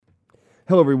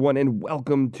Hello, everyone, and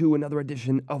welcome to another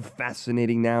edition of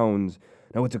Fascinating Nouns.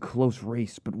 Now, it's a close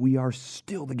race, but we are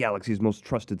still the galaxy's most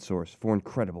trusted source for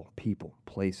incredible people,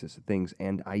 places, things,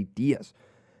 and ideas.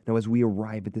 Now, as we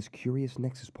arrive at this curious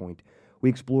nexus point, we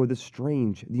explore the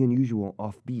strange, the unusual,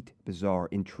 offbeat, bizarre,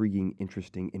 intriguing,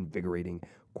 interesting, invigorating,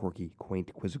 quirky,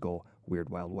 quaint, quizzical,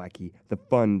 weird, wild, wacky, the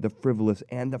fun, the frivolous,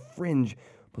 and the fringe,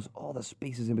 plus all the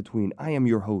spaces in between. I am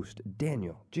your host,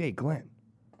 Daniel J. Glenn.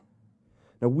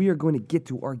 Now, we are going to get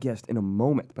to our guest in a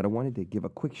moment, but I wanted to give a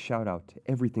quick shout-out to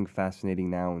everything Fascinating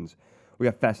Nouns. We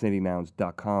got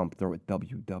fascinatingnouns.com. Throw a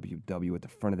www at the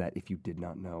front of that if you did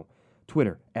not know.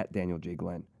 Twitter, at Daniel J.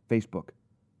 Glenn.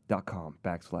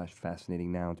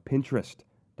 Facebook.com/fascinatingnouns.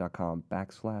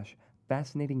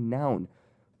 Pinterest.com/fascinatingnoun.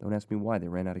 Don't ask me why. They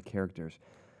ran out of characters.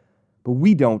 But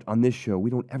we don't, on this show, we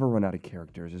don't ever run out of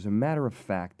characters. As a matter of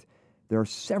fact, there are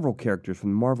several characters from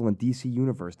the Marvel and DC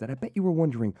universe that I bet you were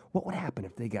wondering what would happen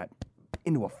if they got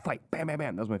into a fight. Bam, bam,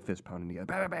 bam. That was my fist pounding together.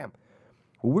 Bam, bam, bam.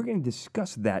 Well, we're going to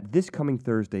discuss that this coming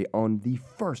Thursday on the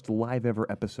first live ever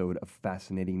episode of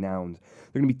Fascinating Nouns.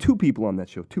 There are going to be two people on that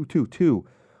show. Two.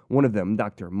 One of them,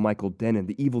 Dr. Michael Dennin,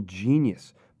 the evil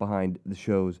genius behind the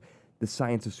shows The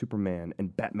Science of Superman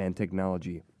and Batman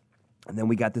Technology. And then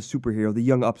we got the superhero, the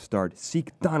young upstart,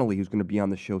 Siike Donnelly, who's going to be on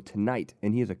the show tonight.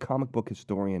 And he is a comic book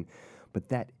historian. But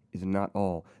that is not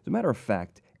all. As a matter of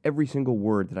fact, every single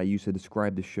word that I used to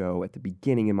describe the show at the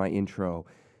beginning in my intro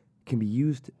can be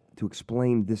used to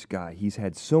explain this guy. He's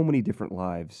had so many different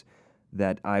lives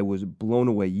that I was blown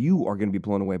away. You are going to be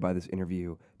blown away by this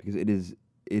interview because it is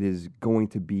going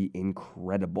to be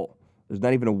incredible. There's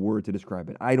not even a word to describe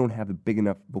it. I don't have a big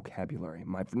enough vocabulary.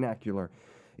 My vernacular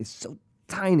is so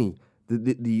tiny.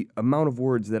 The amount of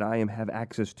words that I have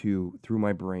access to through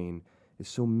my brain is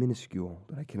so minuscule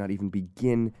that I cannot even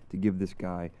begin to give this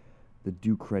guy the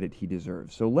due credit he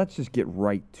deserves. So let's just get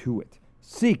right to it.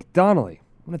 Siike Donnelly,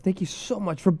 I want to thank you so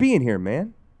much for being here,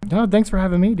 man. Oh, thanks for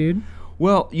having me, dude.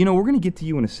 Well, we're going to get to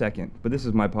you in a second, but this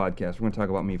is my podcast. We're going to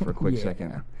talk about me for a quick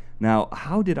second. Now,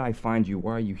 how did I find you?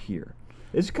 Why are you here?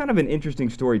 It's kind of an interesting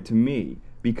story to me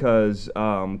because,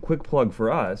 quick plug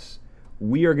for us,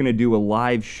 we are going to do a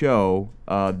live show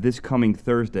this coming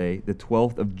Thursday, the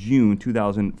 12th of June,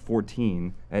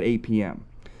 2014, at 8 p.m.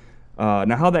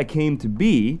 Now, how that came to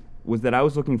be was that I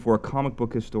was looking for a comic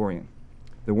book historian.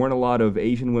 There weren't a lot of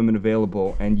Asian women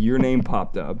available, and your name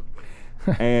popped up.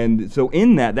 And so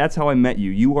in that's how I met you.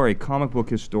 You are a comic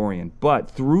book historian. But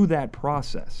through that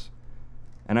process,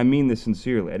 and I mean this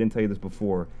sincerely, I didn't tell you this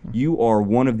before, you are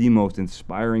one of the most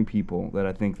inspiring people that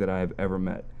I think that I have ever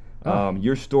met.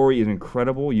 Your story is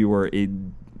incredible. You are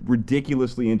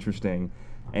ridiculously interesting.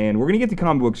 And we're going to get to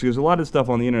comic books because a lot of stuff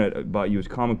on the internet about you is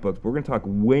comic books. But we're going to talk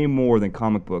way more than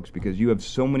comic books because you have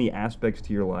so many aspects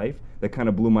to your life that kind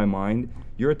of blew my mind.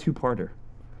 You're a two-parter.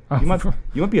 You might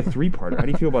be a three-parter. How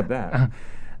do you feel about that?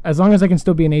 As long as I can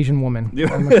still be an Asian woman.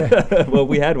 Okay. Well,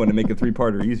 we had one to make a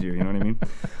three-parter easier, you know what I mean?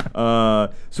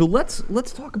 So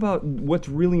let's talk about what's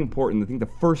really important. I think the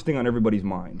first thing on everybody's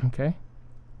mind. Okay.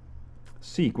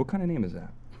 Siike, what kind of name is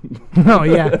that? Oh,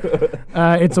 yeah.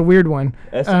 It's a weird one.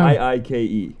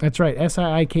 Siike. That's right,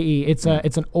 Siike.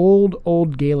 It's an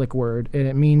old Gaelic word, and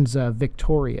it means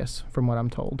victorious, from what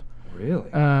I'm told. Really?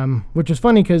 Which is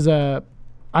funny because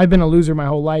I've been a loser my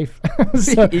whole life.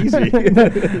 So easy.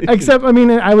 Except,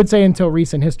 I would say until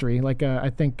recent history. Like, I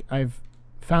think I've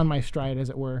found my stride, as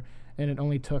it were, and it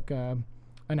only took an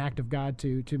act of God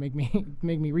to make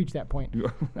me reach that point.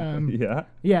 Yeah.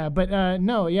 Yeah, but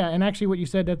no, yeah, and actually, what you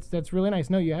said that's really nice.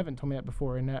 No, you haven't told me that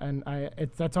before, and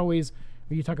that's always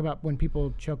when you talk about when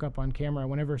people choke up on camera.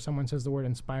 Whenever someone says the word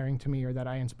inspiring to me or that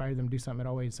I inspired them to do something, it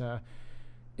always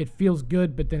it feels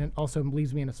good, but then it also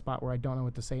leaves me in a spot where I don't know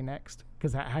what to say next.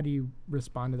 Because how do you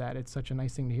respond to that? It's such a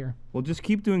nice thing to hear. Well, just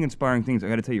keep doing inspiring things. I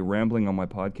got to tell you, rambling on my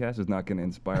podcast is not going to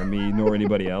inspire me nor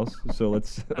anybody else. So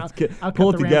let's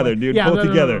pull it together, dude. Yeah, pull it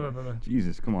together.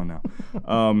 Jesus, come on now.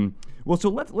 Well, so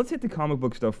let's hit the comic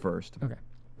book stuff first. Okay.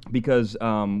 Because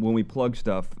when we plug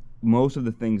stuff, most of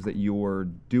the things that you're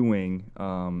doing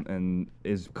and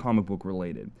is comic book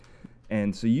related.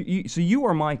 And so you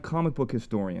are my comic book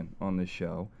historian on this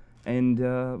show. And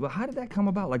how did that come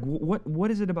about? Like, what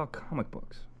is it about comic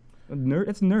books?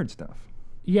 It's nerd stuff.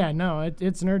 Yeah, no,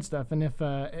 it's nerd stuff. And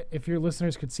if your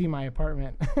listeners could see my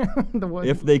apartment,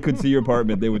 if they could see your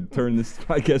apartment, they would turn this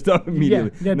podcast off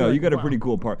immediately. Yeah, no, you got a pretty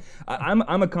cool apartment.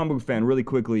 I'm a comic book fan. Really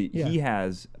quickly, he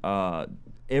has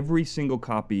every single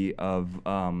copy of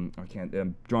I'm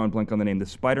drawing a blank on the name. The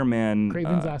Spider-Man.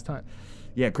 Kraven's Last Hunt.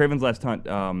 Yeah, Kraven's Last Hunt.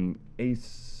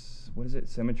 What is it?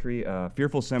 Symmetry.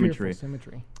 Fearful Symmetry. Fearful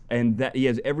Symmetry. And that he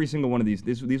has every single one of these.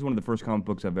 These are one of the first comic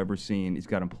books I've ever seen. He's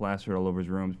got them plastered all over his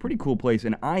room. It's a pretty cool place.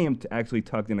 And I am actually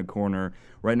tucked in a corner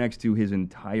right next to his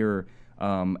entire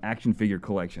action figure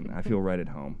collection. I feel right at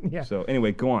home. Yeah. So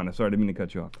anyway, go on. I'm sorry, I didn't mean to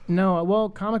cut you off. No, well,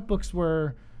 comic books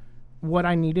were what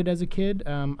I needed as a kid.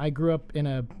 I grew up in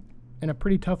a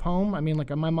pretty tough home. I mean,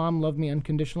 like my mom loved me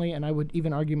unconditionally, and I would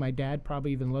even argue my dad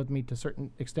probably even loved me to a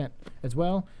certain extent as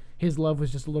well. His love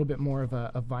was just a little bit more of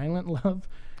a violent love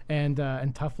and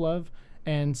tough love.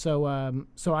 And so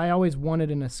so I always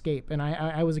wanted an escape. And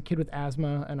I was a kid with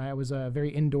asthma, and I was a very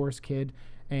indoors kid.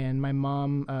 And my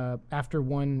mom, after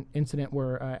one incident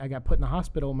where I got put in the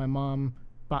hospital, my mom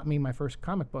bought me my first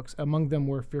comic books. Among them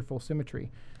were Fearful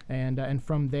Symmetry. And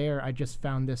from there, I just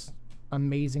found this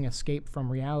amazing escape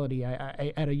from reality.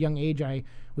 I at a young age, I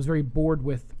was very bored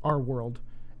with our world,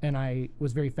 and I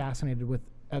was very fascinated with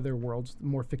other worlds,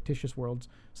 more fictitious worlds.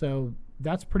 So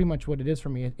that's pretty much what it is for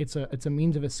me. It's a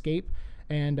means of escape,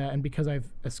 and because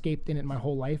I've escaped in it my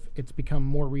whole life, it's become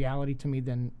more reality to me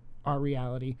than our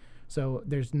reality. So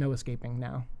there's no escaping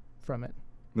now from it.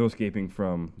 No escaping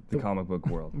from the comic book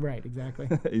world. Right, exactly.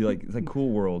 It's like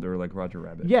Cool World or like Roger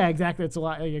Rabbit. Yeah, exactly. It's a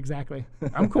lot. Exactly.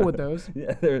 I'm cool with those.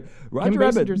 Yeah, Roger Kim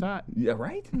Rabbit. Basinger's hot. Yeah,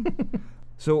 right.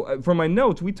 So from my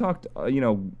notes, we talked,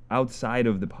 outside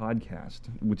of the podcast,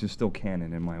 which is still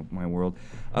canon in my world.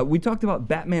 We talked about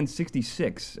Batman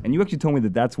 66, and you actually told me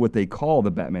that that's what they call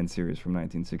the Batman series from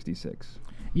 1966.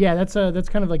 Yeah, that's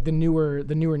kind of like the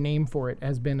newer name for it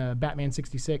has been Batman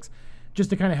 66, just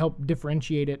to kind of help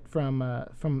differentiate it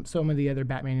from some of the other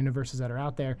Batman universes that are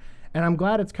out there. And I'm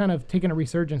glad it's kind of taken a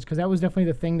resurgence, because that was definitely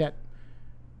the thing that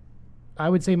I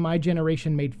would say my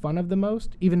generation made fun of the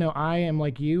most. Even though I am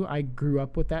like you, I grew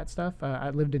up with that stuff. I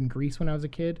lived in Greece when I was a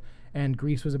kid, and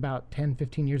Greece was about 10,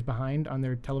 15 years behind on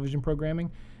their television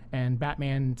programming. And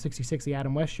Batman 66, the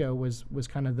Adam West show, was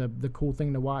kind of the cool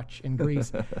thing to watch in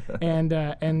Greece. and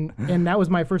that was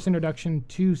my first introduction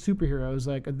to superheroes,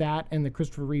 like that and the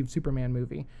Christopher Reeve Superman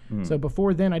movie. So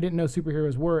before then, I didn't know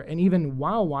superheroes were, and even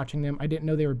while watching them, I didn't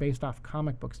know they were based off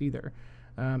comic books either.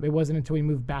 It wasn't until we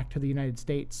moved back to the United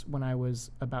States when I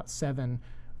was about 7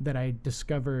 that I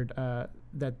discovered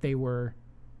that they were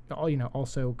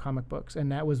also comic books.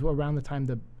 And that was around the time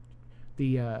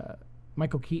the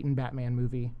Michael Keaton Batman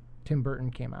movie, Tim Burton,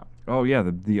 came out. Oh yeah,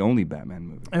 the only Batman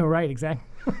movie. Oh right, exactly.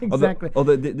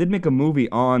 Although they did make a movie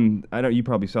on, you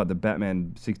probably saw it, the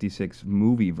Batman 66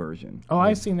 movie version. Oh,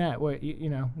 I've seen that. What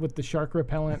with the shark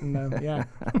repellent and yeah.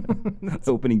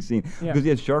 Opening scene. Yeah. Because he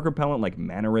had shark repellent, like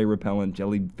manta ray repellent,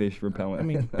 jellyfish repellent. I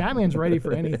mean, Batman's ready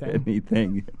for anything.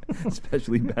 Anything,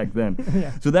 especially back then.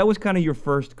 Yeah. So that was kind of your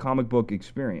first comic book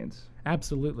experience.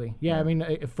 Absolutely. Yeah, I mean,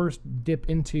 a first dip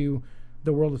into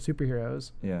the world of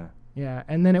superheroes. Yeah. Yeah,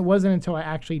 and then it wasn't until I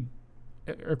actually,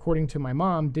 according to my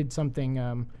mom, did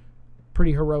something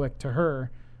pretty heroic to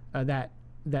her that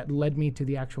led me to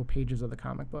the actual pages of the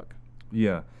comic book.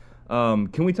 Yeah.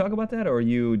 Can we talk about that, or do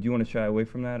you want to shy away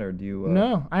from that, or do you?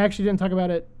 No, I actually didn't talk about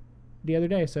it the other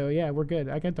day, so yeah, we're good.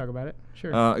 I can talk about it.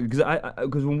 Sure.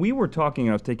 Because when we were talking,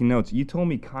 and I was taking notes, you told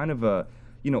me kind of a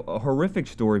horrific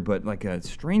story, but like a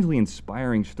strangely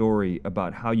inspiring story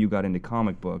about how you got into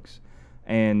comic books,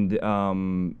 and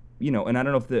and I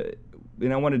don't know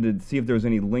and I wanted to see if there was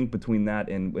any link between that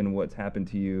and what's happened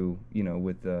to you,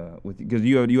 with because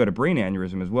you had a brain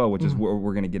aneurysm as well, which is what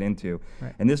we're going to get into,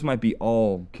 right. And this might be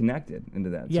all connected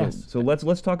into that. Yes. So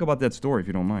let's talk about that story if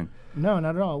you don't mind. No,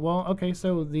 not at all. Well, okay.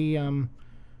 So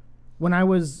when I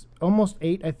was almost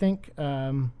 8, I think,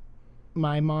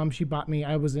 my mom, she bought me,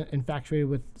 I was infatuated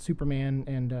with Superman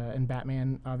and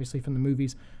Batman, obviously from the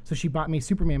movies. So she bought me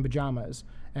Superman pajamas.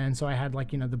 And so I had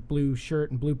the blue shirt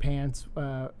and blue pants,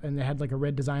 and they had like a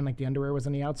red design, like the underwear was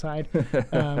on the outside.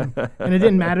 And it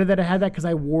didn't matter that I had that because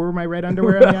I wore my red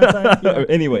underwear on the outside. Yeah.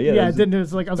 Anyway, yeah. Yeah, it didn't. It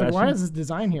was like, I was like, why is this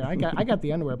design here? I got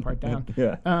the underwear part down.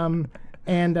 Yeah.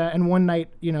 And one night,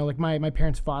 my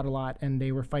parents fought a lot, and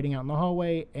they were fighting out in the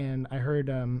hallway, and I heard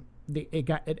it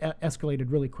escalated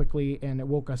really quickly, and it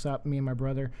woke us up, me and my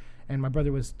brother. And my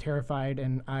brother was terrified,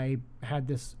 and I had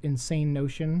this insane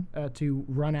notion to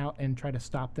run out and try to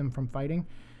stop them from fighting.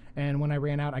 And when I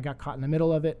ran out, I got caught in the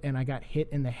middle of it, and I got hit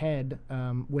in the head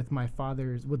with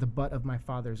the butt of my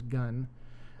father's gun.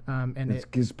 And it's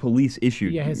his police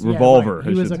issued revolver. Yeah,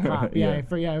 he was a cop.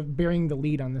 Bearing the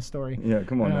lead on this story. Yeah,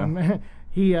 come on now.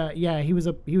 He was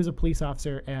a police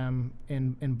officer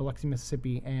in Biloxi,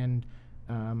 Mississippi, and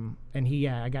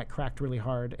I got cracked really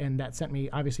hard, and that sent me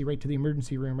obviously right to the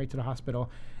emergency room, right to the hospital,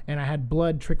 and I had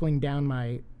blood trickling down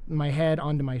my head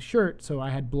onto my shirt, so I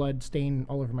had blood stain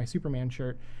all over my Superman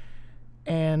shirt.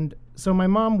 And so my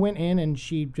mom went in, and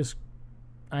she just,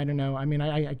 I don't know, I mean,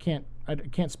 I I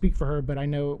can't speak for her, but I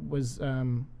know it was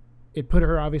it put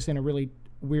her obviously in a really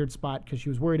weird spot because she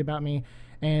was worried about me.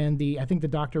 And I think the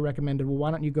doctor recommended, well,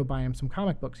 why don't you go buy him some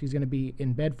comic books? He's going to be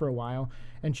in bed for a while.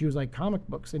 And she was like, comic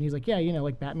books? And he's like, yeah,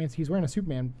 like Batman's, he's wearing a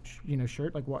Superman,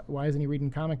 shirt. Like, why isn't he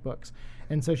reading comic books?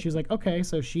 And so she's like, okay.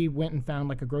 So she went and found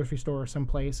like a grocery store or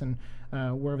someplace and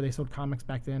wherever they sold comics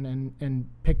back then and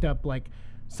picked up like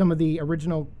some of the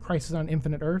original Crisis on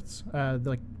Infinite Earths,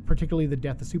 like particularly the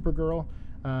death of Supergirl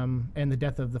and the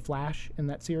death of the Flash in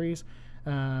that series.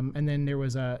 And then there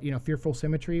was Fearful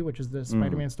Symmetry, which is the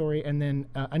Spider-Man story, and then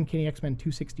Uncanny X-Men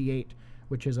 268,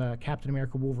 which is a Captain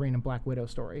America, Wolverine, and Black Widow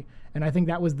story. And I think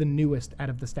that was the newest out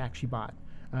of the stack she bought,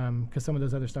 because some of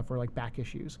those other stuff were like back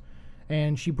issues.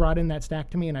 And she brought in that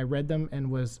stack to me, and I read them, and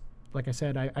was, like I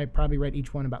said, I probably read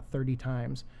each one about 30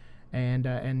 times.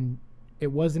 And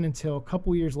it wasn't until a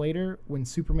couple years later when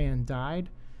Superman died,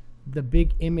 the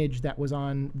big image that was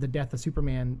on the death of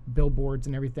Superman billboards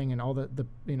and everything, and all the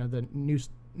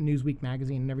Newsweek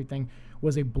magazine and everything,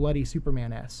 was a bloody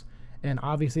Superman S. And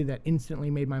obviously that instantly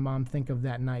made my mom think of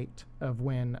that night of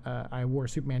when I wore a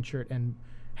Superman shirt and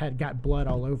had got blood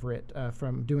all over it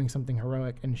from doing something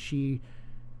heroic. And she,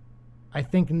 I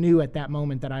think, knew at that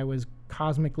moment that I was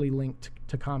cosmically linked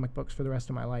to comic books for the rest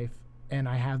of my life. And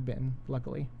I have been,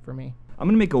 luckily for me. I'm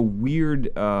going to make a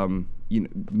weird,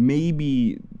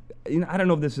 maybe, I don't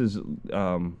know if this is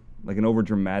like an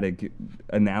overdramatic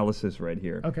analysis right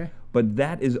here. Okay. But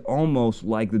that is almost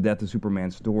like the Death of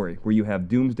Superman story, where you have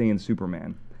Doomsday and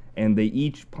Superman, and they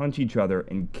each punch each other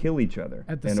and kill each other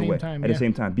at the same time. At the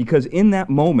same time, because in that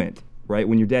moment, right,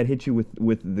 when your dad hits you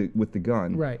with the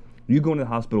gun, right, you go into the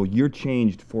hospital, you're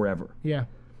changed forever. Yeah.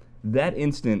 That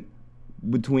instant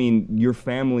between your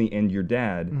family and your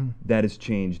dad, that is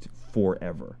changed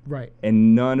forever. Right.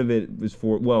 And none of it was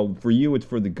for you it's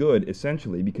for the good,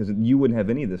 essentially, because you wouldn't have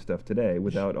any of this stuff today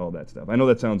without all that stuff. I know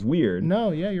that sounds weird.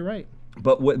 No, yeah, you're right.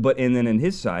 But and then in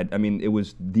his side, I mean, it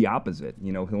was the opposite.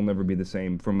 He'll never be the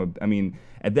same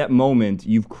at that moment,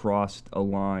 you've crossed a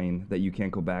line that you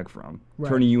can't go back from,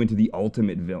 turning you into the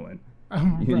ultimate villain.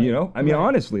 Right.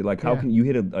 Honestly, like, how can you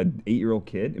hit an 8-year-old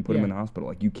kid and put him in the hospital?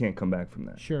 Like, you can't come back from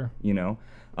that. Sure.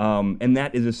 And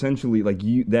that is essentially, like,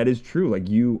 that is true. Like,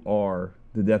 you are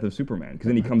the death of Superman, because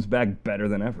then he comes back better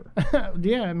than ever.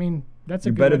 Yeah, I mean, that's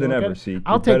You're better than ever, Siike.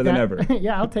 I'll take better than ever.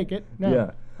 Yeah, I'll take it. No,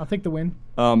 yeah. I'll take the win.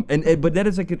 But that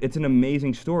is it's an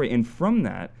amazing story. And from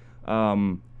that,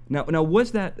 now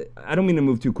was that, I don't mean to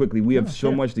move too quickly. We have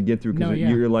so much to get through because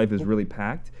your life is really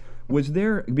packed. Was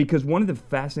there, because one of the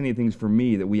fascinating things for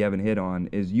me that we haven't hit on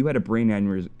is you had a brain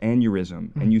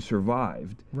aneurysm and you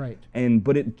survived. Right.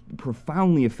 But it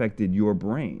profoundly affected your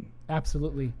brain.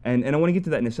 Absolutely. And I want to get to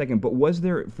that in a second, but was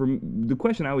there, the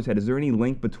question I always had, is there any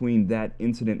link between that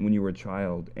incident when you were a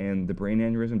child and the brain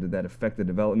aneurysm? Did that affect the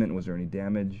development? Was there any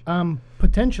damage?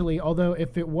 Potentially, although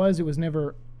if it was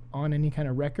never on any kind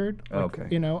of record. Like,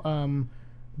 okay.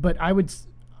 But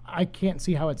I can't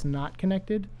see how it's not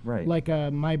connected. Right. Like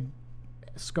my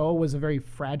skull was a very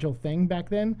fragile thing back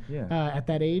then. Yeah. At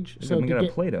that age. So to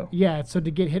get Play-Doh. Yeah. So to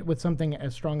get hit with something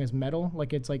as strong as metal,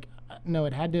 like it's like no,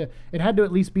 it had to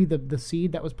at least be the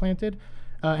seed that was planted,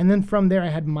 and then from there I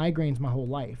had migraines my whole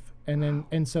life,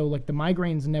 and so like the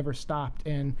migraines never stopped,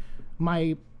 and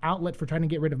my outlet for trying to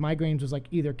get rid of migraines was like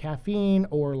either caffeine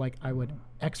or like I would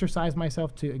exercise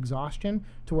myself to exhaustion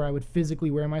to where I would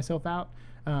physically wear myself out.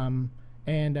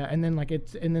 And then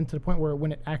to the point where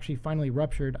when it actually finally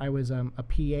ruptured, I was a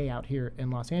PA out here in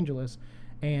Los Angeles,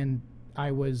 and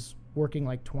I was working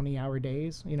like 20-hour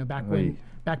days.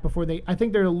 Back before I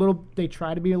think they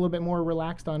try to be a little bit more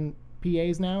relaxed on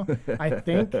PAs now. I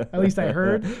think, at least I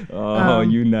heard. Oh,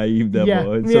 you naive devil! Yeah,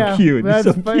 it's so cute. It's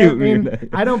so cute. I mean,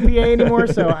 I don't PA anymore,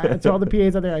 so to all the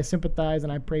PAs out there, I sympathize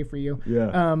and I pray for you.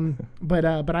 Yeah. But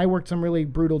I worked some really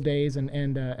brutal days,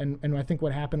 and I think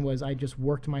what happened was I just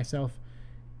worked myself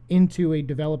into a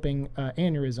developing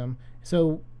aneurysm.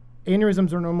 So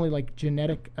aneurysms are normally like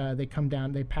genetic. They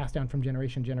pass down from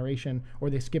generation to generation, or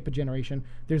they skip a generation.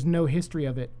 There's no history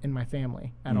of it in my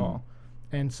family at all.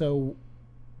 And so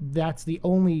that's the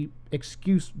only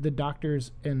excuse the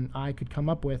doctors and I could come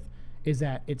up with, is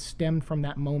that it stemmed from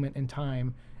that moment in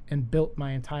time and built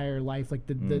my entire life, like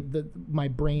my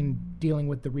brain dealing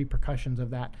with the repercussions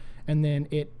of that. And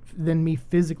then me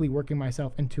physically working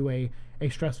myself into a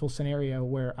stressful scenario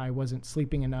where I wasn't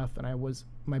sleeping enough and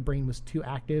my brain was too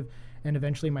active, and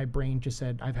eventually my brain just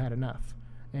said, I've had enough.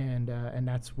 And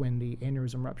that's when the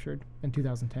aneurysm ruptured in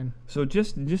 2010. So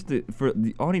just for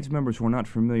the audience members who are not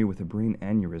familiar with a brain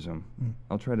aneurysm,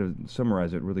 I'll try to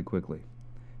summarize it really quickly.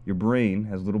 Your brain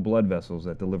has little blood vessels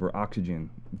that deliver oxygen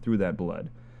through that blood.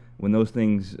 when those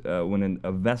things, when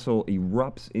a vessel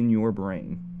erupts in your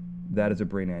brain, that is a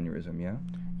brain aneurysm, yeah?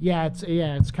 Yeah,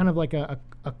 it's kind of like a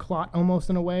clot almost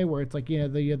in a way, where it's like, you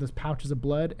have those pouches of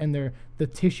blood, and the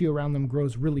tissue around them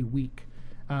grows really weak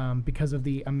because of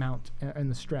the amount and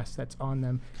the stress that's on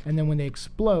them. And then when they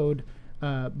explode,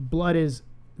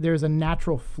 there's a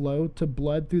natural flow to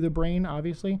blood through the brain,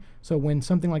 obviously. So when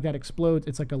something like that explodes,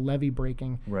 it's like a levee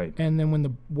breaking. Right. And then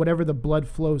when whatever the blood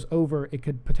flows over, it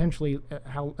could potentially,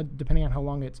 depending on how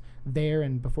long it's there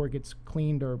and before it gets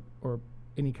cleaned or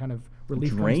any kind of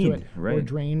relief comes to it, right. or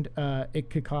drained,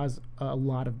 it could cause a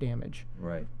lot of damage.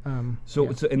 Right. So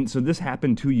this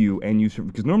happened to you, and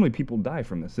because normally people die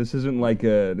from this. This isn't like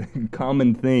a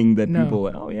common thing that people,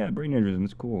 oh yeah, brain aneurysm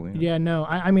is cool. Yeah. Yeah. No.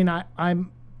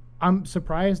 I'm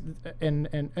surprised,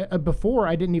 and before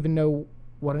I didn't even know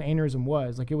what an aneurysm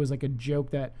was. Like, it was like a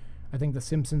joke that I think The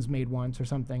Simpsons made once or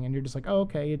something, and you're just like, oh,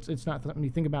 okay, it's not something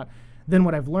you think about. Then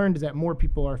what I've learned is that more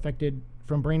people are affected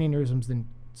from brain aneurysms than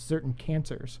certain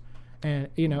cancers, and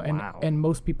and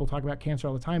most people talk about cancer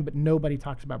all the time, but nobody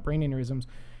talks about brain aneurysms.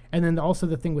 And then also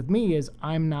the thing with me is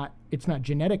it's not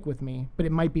genetic with me, but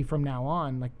it might be from now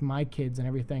on, like my kids and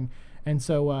everything. And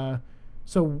so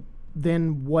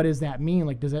then what does that mean?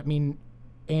 Like, does that mean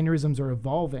aneurysms are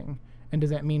evolving? And does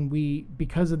that mean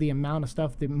because of the amount of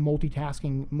stuff, the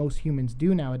multitasking most humans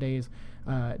do nowadays,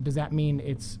 does that mean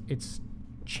it's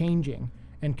changing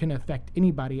and can affect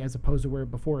anybody, as opposed to where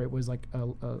before it was like a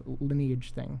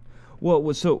lineage thing?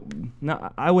 Well, so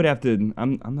now I would have to.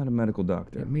 I'm not a medical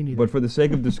doctor. Yeah, me neither. But for the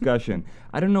sake of discussion,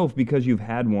 I don't know if because you've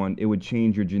had one, it would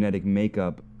change your genetic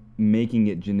makeup, making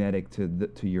it genetic to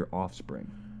your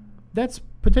offspring. That's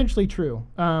potentially true,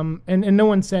 and no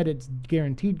one said it's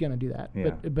guaranteed going to do that,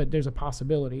 yeah. but there's a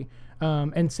possibility.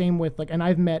 And same with and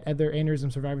I've met other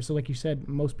aneurysm survivors. So like you said,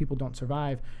 most people don't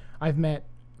survive. I've met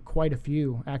quite a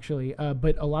few actually,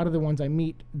 but a lot of the ones I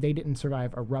meet, they didn't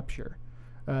survive a rupture.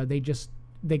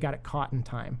 They got it caught in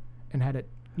time and had it.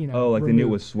 Like they knew it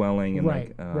was swelling and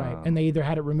right, and they either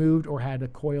had it removed or had the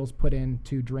coils put in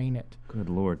to drain it. Good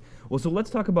Lord. Well, so let's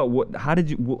talk about how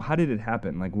did it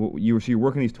happen? Like, you're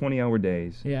working these 20-hour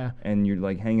days, yeah, and you're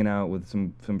like hanging out with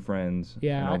some friends,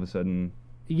 yeah, and all of a sudden,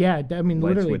 yeah, I mean,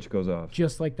 light literally switch goes off,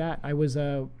 just like that. I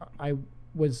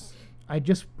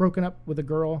just broken up with a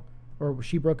girl. Or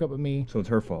she broke up with me. So it's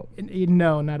her fault?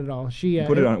 No, not at all. She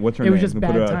put it on. What's her name? It was just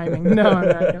bad timing. No, I'm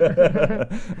not gonna.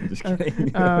 I'm just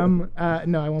kidding. No,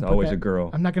 I won't. It's always a girl.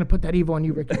 I'm not going to put that evil on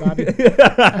you, Ricky Bobby.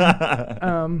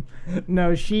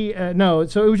 No, she. No,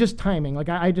 so it was just timing. Like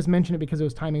I just mentioned it because it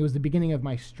was timing. It was the beginning of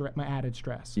my added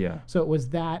stress. Yeah. So it was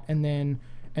that, and then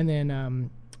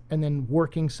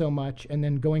working so much, and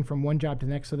then going from one job to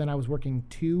the next. So then I was working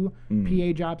two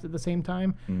PA jobs at the same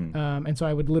time. And so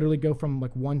I would literally go from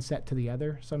like one set to the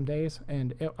other some days.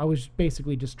 And I was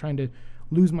basically just trying to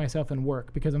lose myself in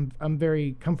work, because I'm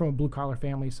come from a blue collar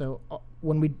family. So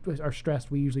when we are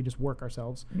stressed, we usually just work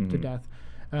ourselves to death.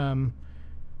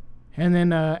 And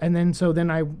then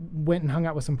I went and hung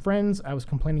out with some friends. I was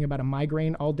complaining about a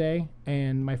migraine all day,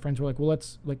 and my friends were like, well,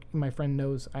 my friend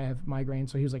knows I have migraine,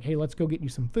 so he was like, hey, let's go get you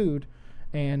some food,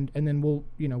 and then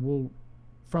we'll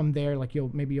from there, like,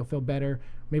 maybe you'll feel better.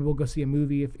 Maybe we'll go see a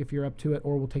movie if you're up to it,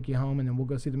 or we'll take you home and then we'll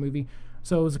go see the movie.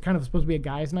 So it was kind of supposed to be a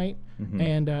guy's night,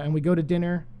 and we go to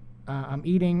dinner. I'm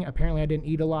eating. Apparently I didn't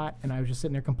eat a lot, and I was just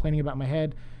sitting there complaining about my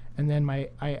head. And then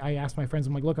I asked my friends,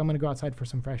 I'm like, look, I'm going to go outside for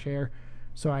some fresh air.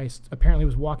 So I apparently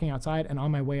was walking outside, and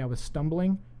on my way I was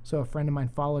stumbling. So a friend of mine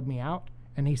followed me out,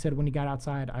 and he said when he got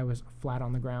outside, I was flat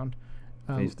on the ground.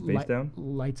 Face down?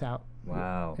 Lights out.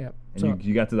 Wow. Yep. And so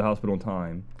you got to the hospital in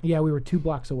time. Yeah, we were 2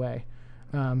 blocks away.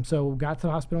 So got to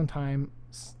the hospital in time.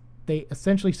 They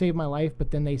essentially saved my life,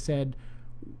 but then they said,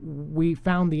 we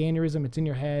found the aneurysm. It's in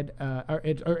your head, or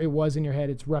it was in your head.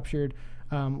 It's ruptured.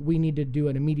 We need to do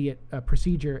an immediate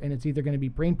procedure, and it's either going to be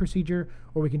brain procedure,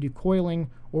 or we can do coiling,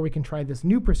 or we can try this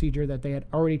new procedure that they had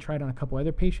already tried on a couple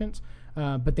other patients,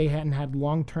 but they hadn't had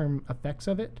long-term effects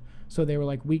of it. So they were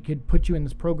like, we could put you in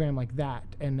this program like that,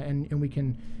 and we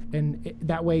can,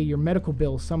 that way your medical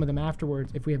bills, some of them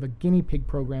afterwards, if we have a guinea pig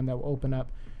program that will open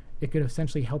up, it could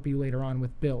essentially help you later on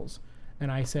with bills.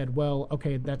 And I said, well,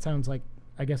 okay, I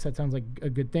guess that sounds like a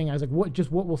good thing. I was like,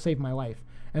 what will save my life?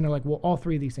 And they're like, well, all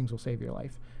 3 of these things will save your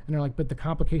life. And they're like, but the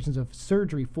complications of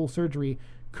surgery, full surgery,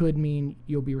 could mean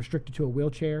you'll be restricted to a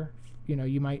wheelchair.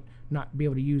 You might not be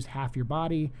able to use half your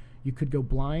body. You could go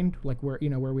blind, like where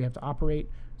we have to operate.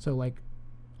 So like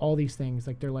all these things,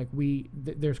 like they're like,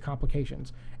 there's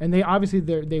complications. And they obviously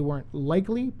they weren't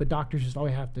likely, but doctors just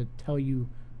always have to tell you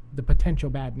the potential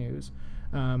bad news.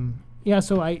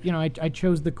 So I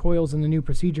chose the coils and the new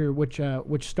procedure, which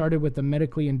started with a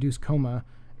medically induced coma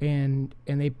and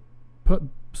they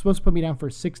supposed to put me down for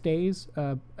 6 days,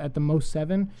 at the most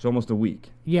 7. So almost a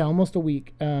week. Yeah, almost a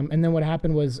week. And then what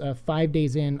happened was 5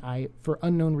 days in, for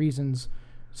unknown reasons,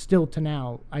 still to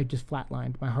now, I just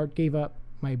flatlined. My heart gave up,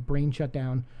 my brain shut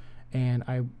down, and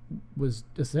I was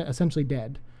essentially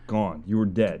dead. Gone. You were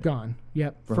dead. Gone.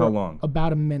 Yep. For how long?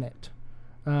 About a minute.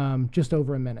 Just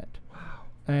over a minute. Wow.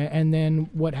 And then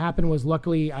what happened was,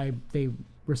 luckily, they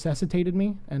resuscitated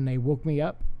me and they woke me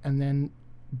up, and then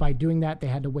by doing that, they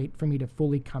had to wait for me to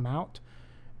fully come out,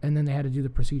 and then they had to do the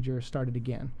procedure, started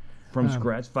again. From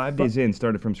scratch? 5 days in,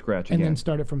 started from scratch again. And then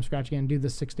started from scratch again, do the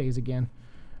 6 days again.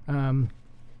 And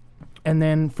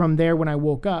then from there, when I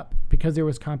woke up, because there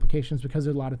was complications, because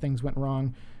a lot of things went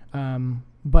wrong,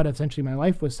 but essentially my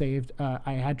life was saved,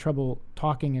 I had trouble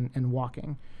talking and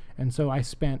walking. And so I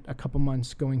spent a couple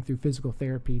months going through physical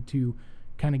therapy to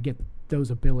kind of get those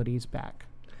abilities back.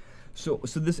 So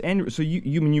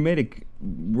you made a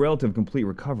relative complete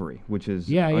recovery, which is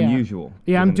unusual.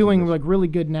 Yeah, I'm doing like really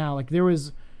good now. Like there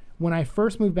was, when I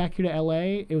first moved back here to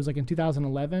LA, it was like in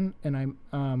 2011, and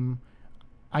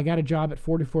I got a job at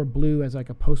 44 Blue as like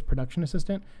a post-production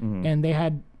assistant, and they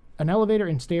had an elevator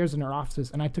and stairs in their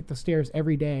offices, and I took the stairs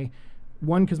every day.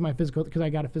 One, because I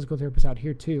got a physical therapist out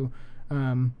here too,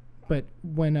 but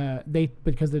when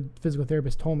because the physical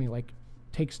therapist told me, like,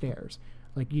 take stairs,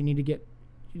 like you need to get.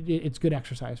 It's good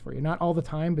exercise for you. Not all the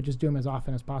time, but just do them as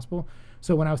often as possible.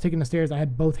 So when I was taking the stairs, I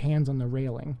had both hands on the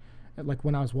railing, like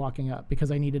when I was walking up,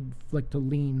 because I needed like to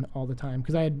lean all the time.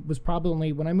 Because was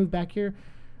probably, when I moved back here,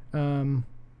 I mean,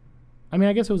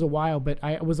 I guess it was a while, but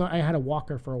I had a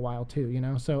walker for a while too, you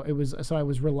know. So I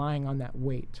was relying on that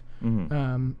weight,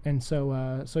 and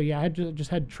so yeah, I had just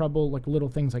had trouble, like little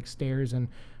things like stairs and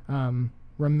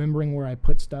remembering where I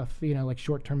put stuff. You know, like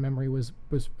short-term memory was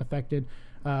affected.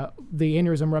 The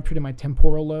aneurysm ruptured in my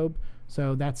temporal lobe,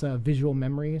 so that's visual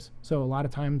memories. So a lot of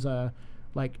times,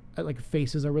 like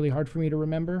faces are really hard for me to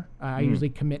remember. I usually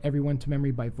commit everyone to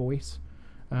memory by voice.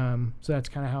 So that's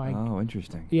kind of how I. Oh,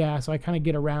 interesting. Yeah, so I kind of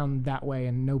get around that way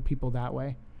and know people that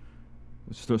way.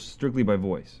 So strictly by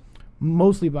voice.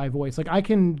 Mostly by voice. Like I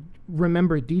can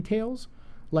remember details.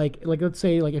 Like let's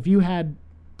say, like if you had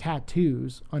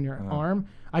tattoos on your arm,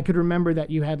 I could remember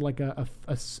that you had like a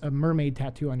mermaid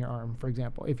tattoo on your arm, for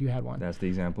example, if you had one. That's the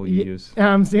example you use.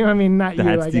 See, I mean, not you,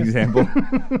 I guess. That's the example.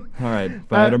 All right.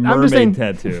 If I had a mermaid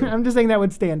tattoo. I'm just saying that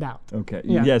would stand out. Okay.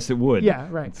 Yeah. Yes, it would. Yeah,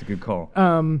 right. That's a good call.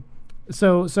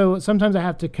 So sometimes I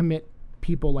have to commit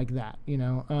people like that, you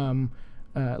know,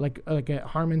 like at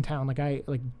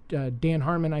Harmontown, Dan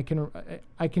Harmon, I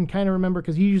can kind of remember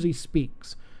because he usually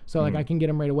speaks. So like I can get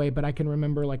him right away, but I can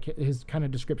remember like his kind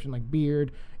of description, like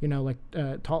beard, you know, like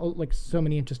tall, like so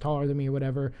many inches taller than me or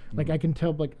whatever. Like I can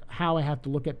tell like how I have to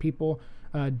look at people.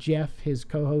 Jeff, his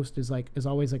co-host, is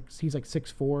always like, he's like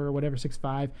 6'4" or whatever,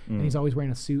 6'5", and he's always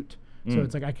wearing a suit. So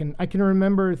it's like I can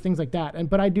remember things like that,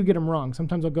 but I do get them wrong.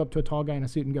 Sometimes I'll go up to a tall guy in a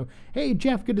suit and go, "Hey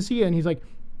Jeff, good to see you," and he's like,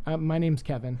 "My name's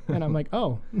Kevin," and I'm like,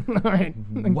 "Oh, all right."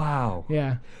 Wow.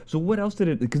 Yeah. So what else did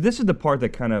it? Because this is the part that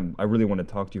kind of I really want to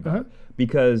talk to you about,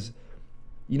 because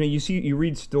you know you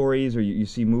read stories or you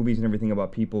see movies and everything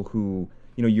about people who,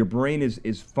 you know, your brain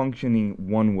is functioning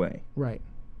one way, right,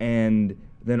 and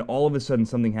then all of a sudden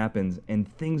something happens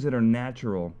and things that are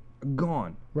natural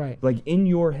gone. Right. Like in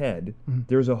your head,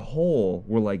 there's a hole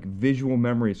where like visual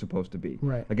memory is supposed to be.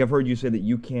 Right. Like I've heard you say that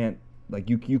you can't, like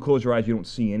you close your eyes, you don't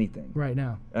see anything. Right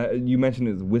now. You mentioned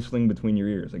it was whistling between your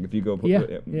ears. Like if you go,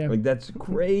 yeah. Like that's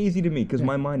crazy to me because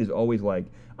my mind is always like,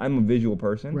 I'm a visual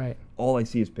person. Right. All I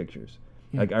see is pictures.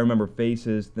 Yeah. Like I remember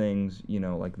faces, things, you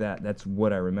know, like that. That's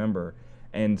what I remember.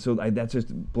 And so that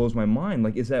just blows my mind.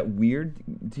 Like, is that weird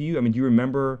to you? I mean, do you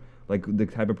remember like the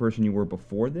type of person you were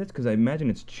before this? Because I imagine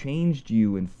it's changed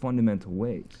you in fundamental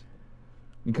ways.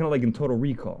 You're kind of like in Total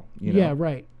Recall, you know? Yeah,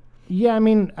 right. Yeah, I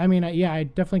mean, I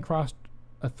definitely crossed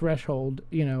a threshold,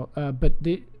 you know. But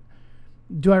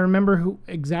do I remember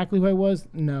exactly who I was?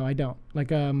 No, I don't.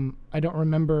 Like, I don't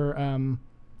remember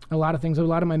a lot of things. A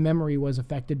lot of my memory was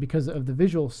affected because of the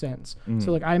visual sense.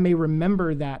 So, like, I may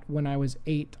remember that when I was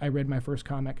 8, I read my first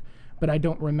comic, but I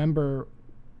don't remember.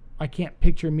 I can't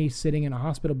picture me sitting in a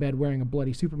hospital bed wearing a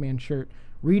bloody Superman shirt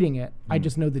reading it. I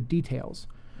just know the details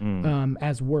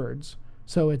as words.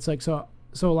 So it's like, so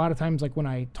a lot of times, like when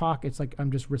I talk, it's like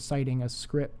I'm just reciting a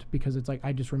script because it's like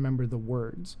I just remember the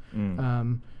words.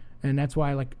 And that's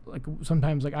why like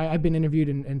sometimes like I've been interviewed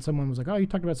and someone was like, "Oh, you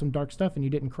talked about some dark stuff and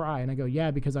you didn't cry." And I go, "Yeah,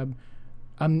 because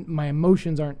my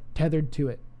emotions aren't tethered to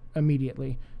it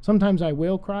immediately. Sometimes I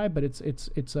will cry, but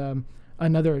it's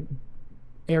another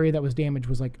area that was damaged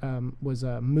was like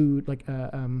mood, like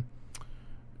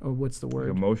what's the word?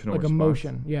 Emotional like response.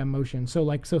 emotion. Yeah, emotion.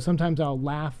 So sometimes I'll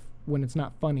laugh when it's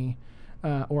not funny,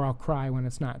 or I'll cry when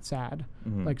it's not sad.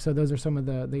 So those are some of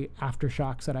the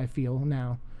aftershocks that I feel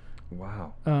now.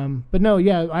 Wow. But no,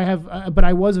 yeah, I have. But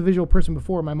I was a visual person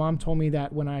before. My mom told me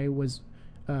that when I was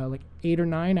 8 or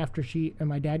 9, after she and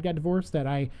my dad got divorced, that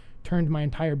I turned my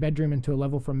entire bedroom into a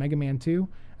level from Mega Man 2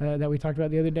 that we talked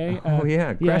about the other day.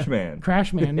 Crash Man.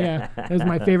 Crash Man, yeah, that was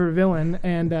my favorite villain.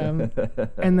 And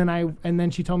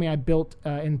then she told me I built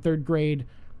in 3rd grade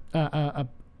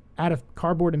out of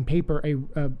cardboard and paper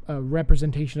a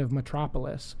representation of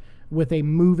Metropolis with a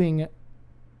moving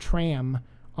tram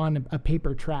on a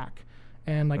paper track.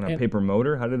 And a paper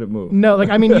motor? How did it move? No,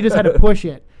 you just had to push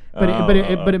it, but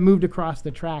it moved across the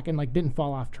track and didn't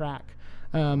fall off track.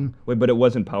 Wait, but it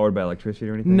wasn't powered by electricity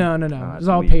or anything? No. It was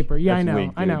all paper. Yeah,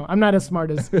 that's I know. I'm not as smart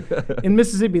as in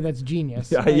Mississippi. That's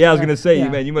genius. I was gonna say,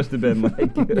 man, you must have been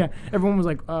like. Yeah, everyone was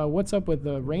like, "What's up with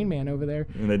the Rain Man over there?"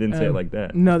 And they didn't say it like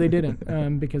that. No, they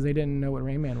didn't, because they didn't know what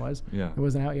Rain Man was. Yeah, it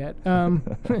wasn't out yet.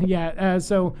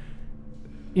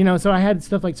 So I had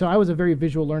stuff so I was a very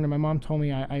visual learner. My mom told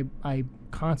me I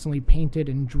constantly painted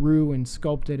and drew and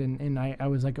sculpted, and I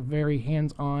was a very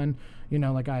hands-on,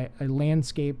 I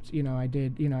landscaped, I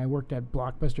did, I worked at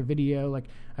Blockbuster Video,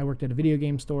 I worked at a video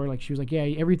game store. She was like, yeah,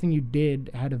 everything you did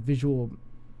had a visual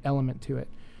element to it.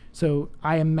 So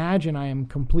I imagine I am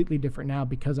completely different now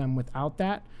because I'm without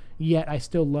that, yet I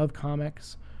still love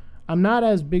comics. I'm not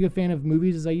as big a fan of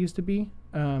movies as I used to be.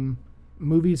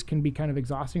 Movies can be kind of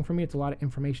exhausting for me. It's a lot of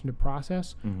information to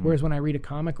process. Whereas when I read a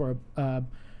comic or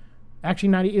actually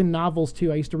not even novels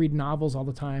too. I used to read novels all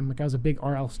the time. I was a big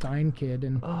R.L. Stein kid,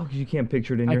 and because you can't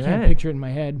picture it in your head. I can't picture it in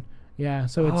my head. Yeah,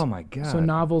 so it's my God. So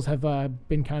novels have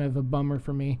been kind of a bummer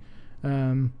for me.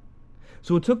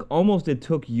 So it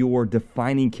took your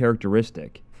defining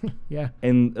characteristic,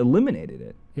 and eliminated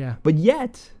it. Yeah, but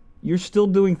yet you're still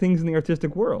doing things in the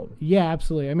artistic world. Yeah,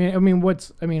 absolutely.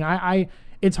 I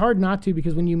it's hard not to,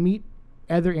 because when you meet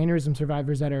other aneurysm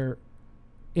survivors that are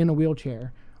in a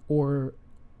wheelchair, or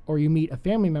you meet a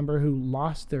family member who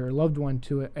lost their loved one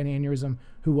to an aneurysm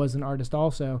who was an artist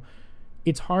also,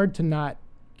 it's hard to not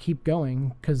keep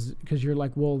going because you're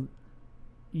like, well,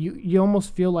 you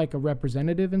almost feel like a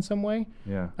representative in some way.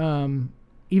 Yeah.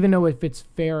 Even though if it's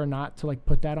fair or not to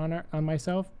put that on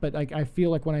myself, but I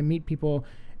feel like when I meet people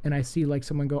and I see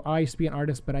someone go, I used to be an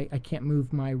artist, but I can't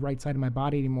move my right side of my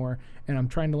body anymore, and I'm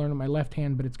trying to learn with my left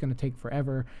hand, but it's going to take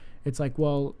forever. It's like,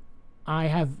 well,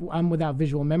 I'm without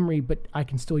visual memory, but I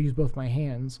can still use both my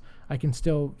hands. I can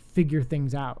still figure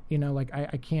things out.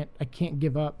 I can't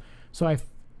give up. So I've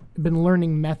been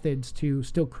learning methods to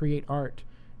still create art,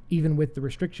 even with the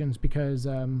restrictions, because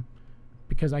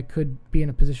I could be in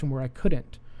a position where I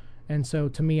couldn't. And so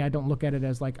to me, I don't look at it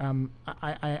as I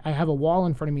have a wall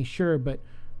in front of me, sure, but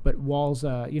walls,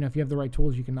 if you have the right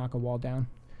tools, you can knock a wall down.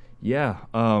 Yeah.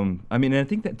 And I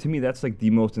think that to me, that's the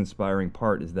most inspiring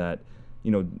part, is that,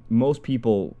 most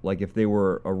people, if they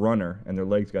were a runner and their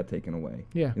legs got taken away,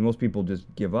 most people just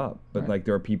give up. But right.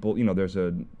 There are people, there's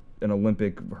an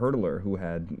Olympic hurdler who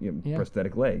had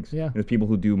prosthetic legs. Yeah. There's people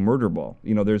who do murder ball.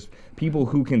 There's people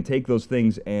who can take those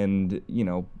things and,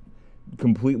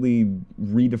 completely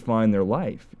redefine their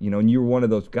life. And you're one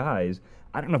of those guys.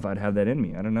 I don't know if I'd have that in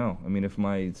me. I don't know. If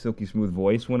my silky smooth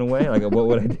voice went away, what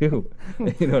would I do?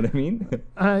 You know what I mean?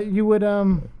 You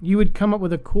would come up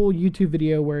with a cool YouTube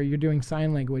video where you're doing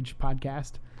sign language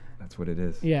podcast. That's what it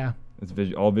is. Yeah. It's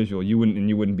all visual. You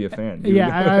wouldn't be a fan.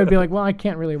 I would be like, well, I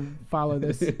can't really follow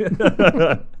this.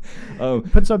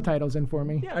 Put subtitles in for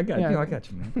me. Yeah, I got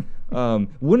you, man.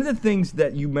 One of the things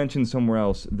that you mentioned somewhere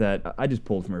else that I just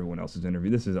pulled from everyone else's interview.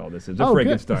 This is all this is.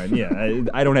 Frankenstein. Yeah,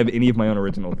 I don't have any of my own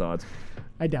original thoughts.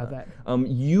 I doubt that.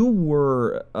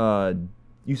 You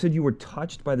said you were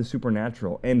touched by the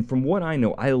supernatural, and from what I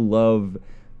know, I love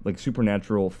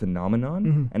supernatural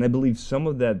phenomenon, and I believe some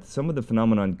of the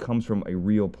phenomenon comes from a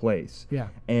real place. Yeah.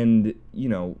 And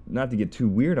not to get too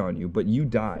weird on you, but you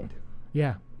died.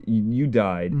 Yeah. You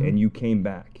died and you came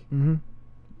back.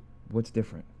 What's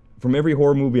different? From every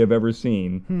horror movie I've ever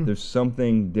seen, there's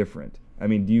something different.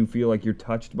 Do you feel like you're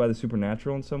touched by the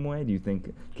supernatural in some way? Do you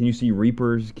think, can you see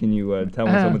reapers? Can you tell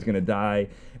when someone's going to die?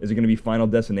 Is it going to be Final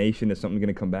Destination? Is something going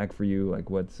to come back for you? Am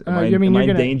I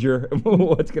in danger?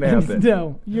 What's going to happen?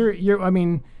 No, you're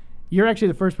actually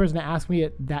the first person to ask me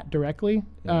it that directly.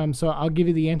 Yeah. So I'll give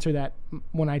you the answer that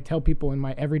when I tell people in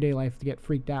my everyday life to get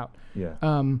freaked out. Yeah.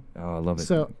 I love it.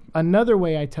 So another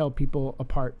way I tell people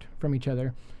apart from each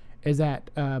other is that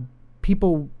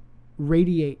people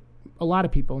radiate. A lot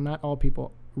of people, not all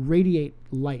people, radiate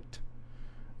light,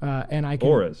 and I can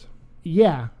auras.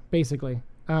 Yeah, basically,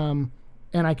 and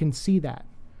I can see that.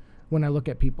 when I look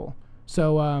at people.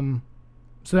 So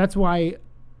that's why,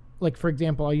 like, for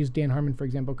example, I'll use Dan Harmon, for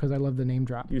example, because I love the name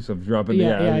drop. You're so dropping.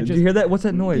 Yeah. Did you hear that? What's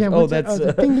that noise? Yeah, That's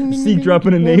ding, ding, ding, Siike ding,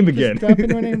 dropping a ding, name just again.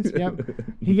 dropping more names. Yep.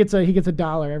 He gets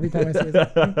 $1 every time I say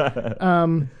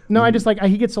that. No, I just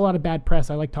he gets a lot of bad press.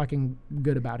 I like talking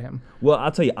good about him. Well,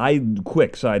 I'll tell you,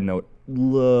 quick side note,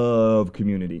 love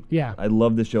Community. Yeah. I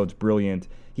love the show. It's brilliant.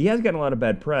 He has gotten a lot of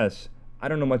bad press. I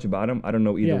don't know much about him. I don't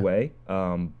know either way.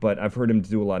 But I've heard him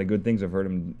do a lot of good things. I've heard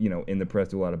him, in the press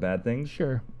do a lot of bad things.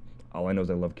 Sure. All I know is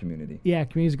I love Community. Yeah,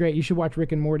 Community's great. You should watch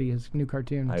Rick and Morty, his new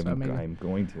cartoon. I'm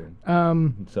going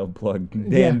to. Self-plug.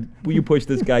 Dan, will you push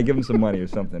this guy? Give him some money or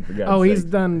something, for God's sake. He's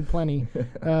done plenty.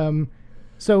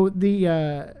 So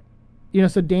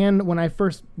Dan, when I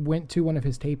first went to one of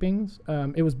his tapings,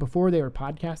 it was before they were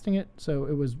podcasting it, so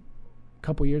it was a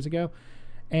couple years ago.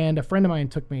 And a friend of mine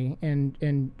took me,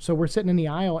 and so we're sitting in the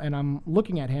aisle, and I'm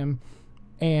looking at him,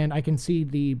 and I can see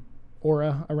the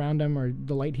aura around him or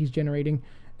the light he's generating.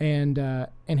 And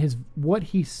what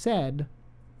he said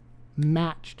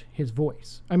matched his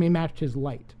voice. I mean, matched his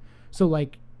light. So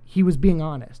he was being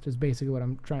honest is basically what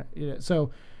I'm trying. So,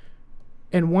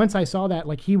 and once I saw that,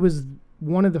 he was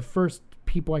one of the first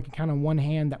people I could count on one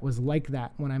hand that was like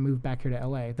that when I moved back here to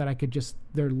LA. That I could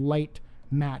their light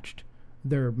matched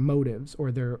their motives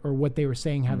or what they were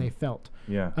saying, how they felt.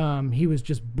 Yeah. He was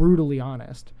just brutally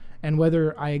honest, and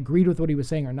whether I agreed with what he was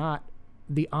saying or not,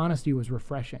 the honesty was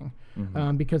refreshing.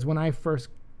 Because when I first,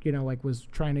 was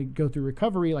trying to go through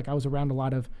recovery, I was around a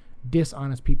lot of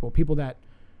dishonest people that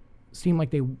seemed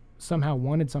like they somehow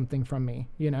wanted something from me,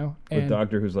 And a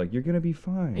doctor who's like, you're going to be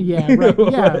fine. Yeah, right.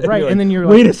 Yeah, right. And then you're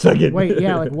wait a second. Wait,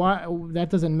 yeah, why?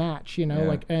 That doesn't match, and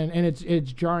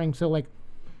it's jarring. So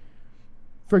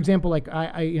for example,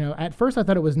 I at first I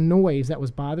thought it was noise that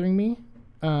was bothering me.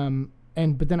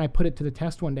 But then I put it to the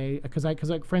test one day because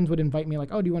friends would invite me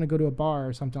oh, do you want to go to a bar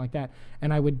or something like that,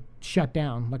 and I would shut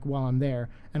down while I'm there,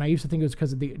 and I used to think it was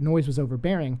because the noise was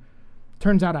overbearing.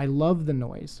 Turns out I love the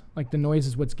noise. The noise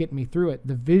is what's getting me through it.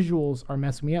 The visuals are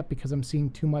messing me up because I'm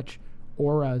seeing too much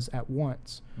auras at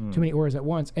once, too many auras at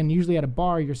once, and usually at a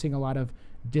bar you're seeing a lot of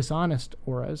dishonest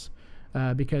auras.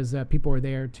 Because people are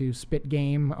there to spit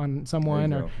game on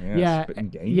someone,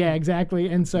 yeah, exactly.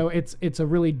 And so it's a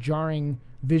really jarring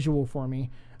visual for me.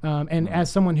 And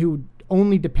as someone who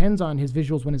only depends on his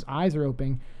visuals when his eyes are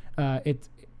open, it's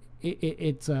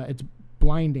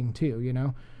blinding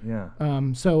too, Yeah.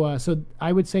 So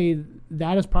I would say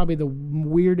that is probably the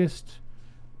weirdest,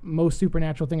 most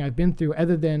supernatural thing I've been through,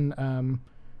 other than,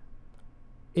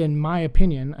 in my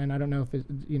opinion, and I don't know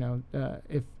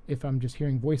if if I'm just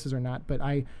hearing voices or not, but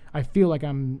I feel like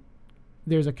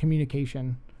there's a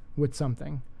communication with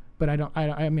something, but I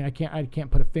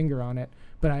can't put a finger on it,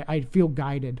 but I feel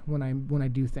guided when I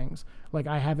do things.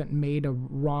 I haven't made a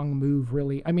wrong move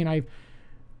really.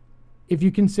 If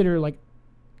you consider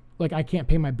I can't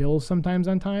pay my bills sometimes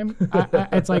on time,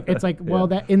 it's well,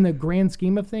 that in the grand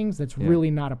scheme of things, that's really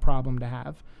not a problem to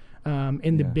have.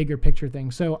 In the bigger picture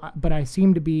thing. So, but I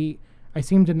seem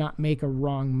to not make a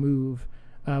wrong move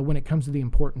when it comes to the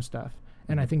important stuff,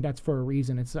 and I think that's for a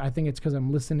reason. I think it's because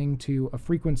I'm listening to a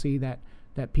frequency that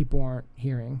people aren't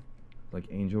hearing. Like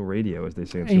angel radio, as they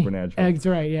say in Supernatural. That's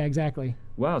right. Yeah, exactly.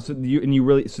 Wow. So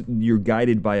you're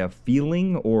guided by a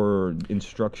feeling or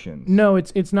instructions? No,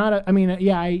 it's not.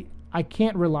 I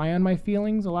can't rely on my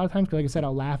feelings a lot of times because, like I said,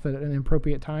 I'll laugh at an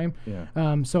inappropriate time.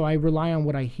 Yeah. So I rely on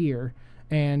what I hear.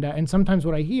 And sometimes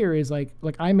what I hear is like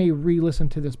I may re-listen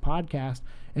to this podcast,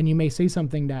 and you may say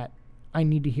something that I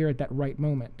need to hear at that right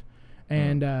moment,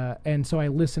 and so I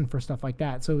listen for stuff like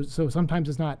that. So sometimes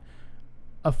it's not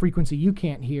a frequency you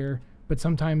can't hear, but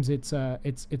sometimes it's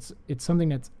something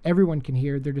that everyone can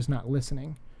hear. They're just not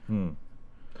listening.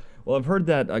 Well, I've heard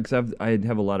that because I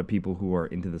have a lot of people who are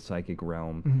into the psychic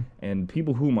realm, and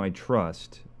people whom I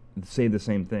trust say the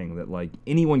same thing, that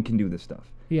anyone can do this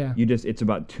stuff. Yeah. It's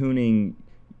about tuning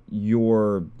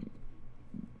your,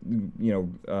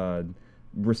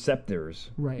 receptors.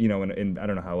 Right. And I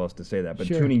don't know how else to say that, but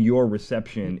Sure. tuning your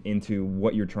reception into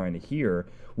what you're trying to hear,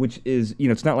 which is,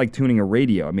 it's not like tuning a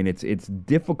radio. I mean, it's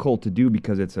difficult to do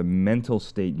because it's a mental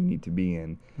state you need to be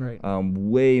in. Right.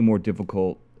 Way more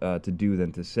difficult to do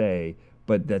than to say,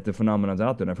 but that the phenomenon's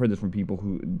out there. And I've heard this from people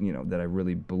who, that I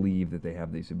really believe that they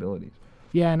have these abilities.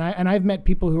 Yeah, and I've met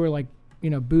people who are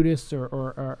Buddhists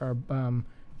or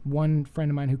one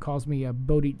friend of mine who calls me a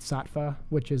bodhisattva,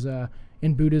 which is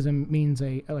in Buddhism means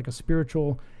a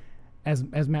spiritual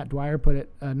as Matt Dwyer put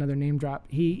it, another name drop.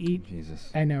 He Jesus.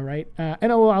 I know, right?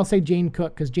 And I'll say Jane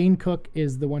Cook, because Jane Cook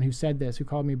is the one who said this, who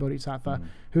called me Bodhisattva,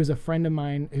 who's a friend of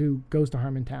mine who goes to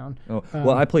Harmontown. Oh,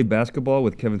 well, I played basketball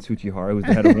with Kevin Tsuchihara, who's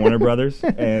the head of Warner Brothers,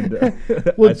 and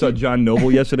I saw John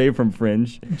Noble yesterday from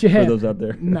Fringe. For those out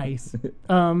there, nice.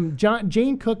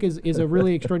 Jane Cook is a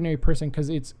really extraordinary person, because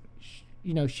it's,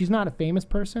 she's not a famous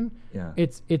person. Yeah.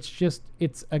 It's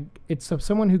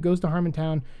someone who goes to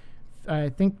Harmontown. I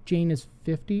think Jane is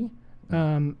 50.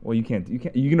 Well, you can't.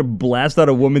 You're gonna blast out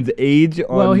a woman's age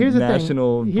on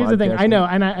national. Here's the thing. I know,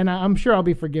 and I'm sure I'll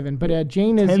be forgiven. But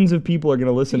Jane is. Tens of people are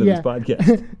gonna listen to this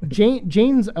podcast.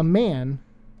 Jane's a man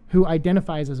who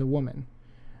identifies as a woman,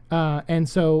 and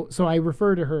so I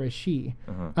refer to her as she.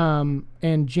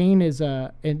 And Jane is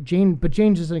but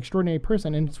Jane's just an extraordinary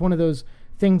person, and it's one of those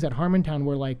things at Harmontown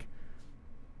where like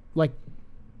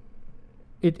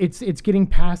it's getting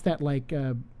past that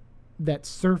that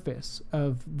surface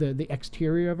of the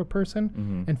exterior of a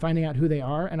person and finding out who they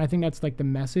are. And I think that's like the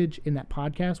message in that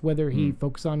podcast, whether he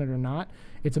focuses on it or not.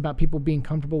 It's about people being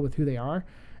comfortable with who they are.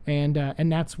 And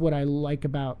that's what I like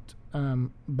about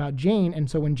Jane. And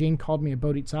so when Jane called me a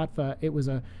bodhisattva, it was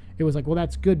like, well,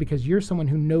 that's good, because you're someone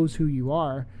who knows who you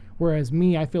are. Whereas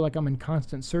me, I feel like I'm in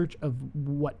constant search of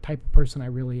what type of person I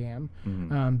really am,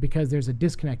 because there's a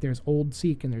disconnect. There's old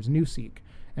Siike and there's new Siike.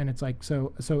 And it's like,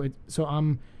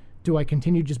 do I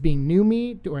continue just being new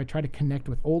me? Do I try to connect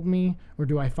with old me, or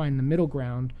do I find the middle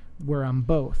ground where I'm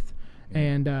both?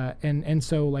 So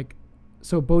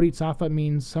bodhisattva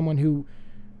means someone who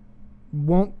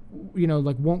won't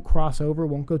cross over,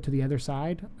 won't go to the other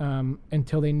side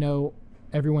until they know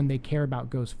everyone they care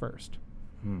about goes first,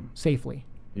 safely.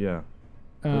 Yeah,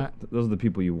 those are the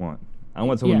people you want. I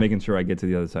want someone making sure I get to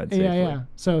the other side safely. Yeah.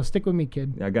 So stick with me,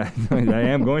 kid. I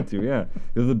am going to, yeah.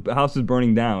 If the house is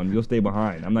burning down, you'll stay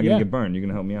behind. I'm not going to get burned. You're going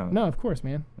to help me out. No, of course,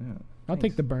 man. Yeah. I'll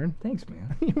take the burn. Thanks,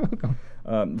 man. You're welcome.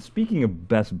 Speaking of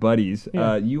best buddies,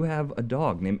 you have a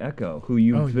dog named Echo, who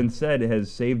you've been said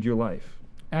has saved your life.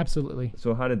 Absolutely.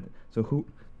 So who?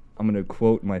 I'm going to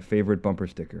quote my favorite bumper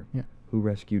sticker. Yeah. Who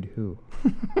rescued who?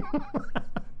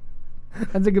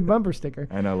 That's a good bumper sticker.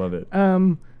 And I love it.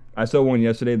 I saw one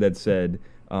yesterday that said,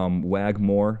 wag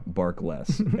more, bark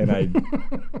less. And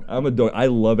I'm a dog. I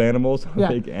love animals. I'm a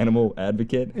big animal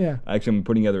advocate. Yeah. Actually, I'm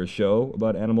putting together a show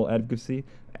about animal advocacy.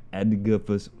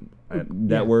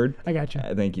 That word. I got you.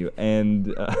 Thank you.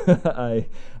 And I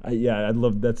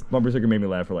love that bumper sticker. Made me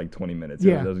laugh for like 20 minutes.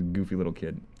 Yeah. I was a goofy little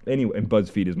kid. Anyway, and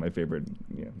BuzzFeed is my favorite.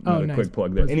 Yeah, nice. Quick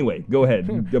plug there. BuzzFeed. Anyway, go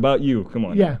ahead. About you. Come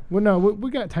on. Yeah. Well, no, we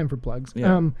got time for plugs.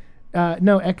 Yeah.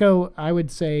 No, Echo. I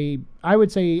would say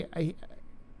it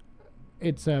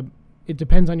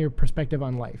depends on your perspective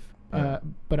on life. Yeah.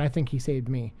 But I think he saved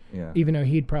me. Yeah. Even though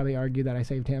he'd probably argue that I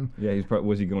saved him. Yeah.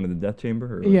 Was he going to the death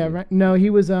chamber? Or yeah. Right. No,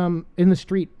 he was in the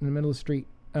street, in the middle of the street.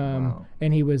 Wow.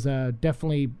 And he was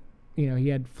definitely, he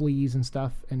had fleas and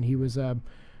stuff, and he was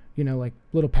like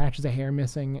little patches of hair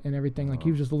missing and everything. Like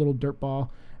he was just a little dirt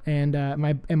ball. And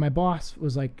my boss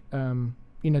was like, do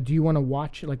you want to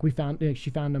watch? Like she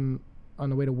found him on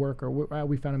the way to work, or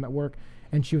we found him at work,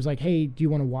 and she was like, hey, do you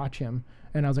want to watch him?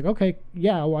 And I was like, okay,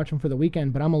 yeah, I'll watch him for the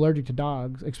weekend, but I'm allergic to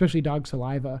dogs, especially dog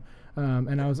saliva.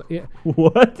 And I was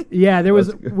what? Yeah,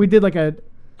 we did like a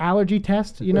allergy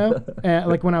test,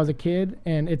 like when I was a kid,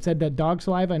 and it said that dog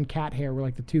saliva and cat hair were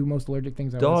like the two most allergic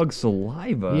things. Dog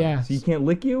saliva? Yeah. So you can't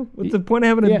lick you? What's the point of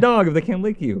having a dog if they can't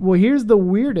lick you? Well, here's the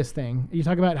weirdest thing. You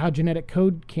talk about how genetic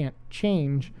code can't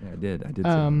change. Yeah, I did.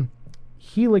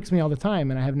 He licks me all the time,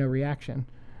 and I have no reaction.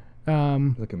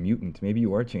 Like a mutant. Maybe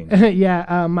you are changing.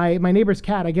 Yeah. My neighbor's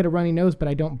cat, I get a runny nose,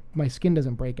 but my skin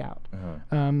doesn't break out.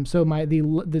 So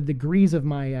the degrees of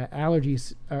my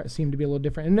allergies seem to be a little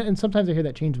different, and sometimes I hear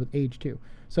that change with age too.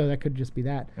 So that could just be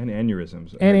that. And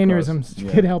aneurysms. And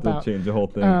aneurysms could help out. Change the whole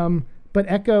thing. But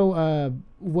Echo,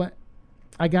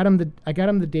 I got him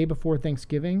the day before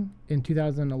Thanksgiving in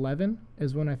 2011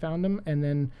 is when I found him, and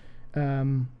then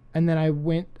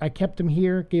I kept him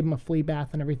here, gave him a flea bath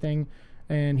and everything.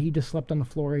 And he just slept on the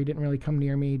floor. He didn't really come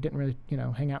near me. Didn't really,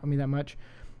 hang out with me that much.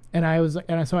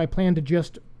 So I planned to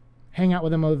just hang out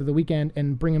with him over the weekend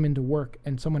and bring him into work.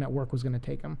 And someone at work was going to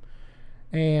take him.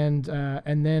 And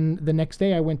then the next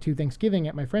day I went to Thanksgiving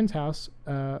at my friend's house,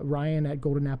 Ryan at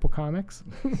Golden Apple Comics.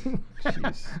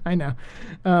 Jeez. I know.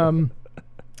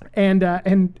 And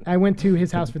I went to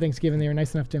his house for Thanksgiving. They were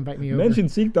nice enough to invite me over. Mention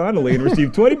Siike Donnelly and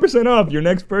receive 20% off your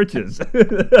next purchase.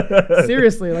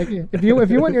 Seriously, like if you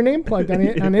want your name plugged on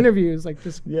interviews, like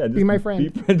just be my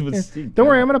friend. Be friends with Siike. Don't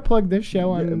worry, I'm going to plug this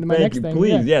show on my next thing.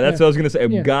 Please, that's what I was going to say.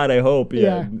 Yeah. God, I hope.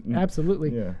 Yeah, absolutely.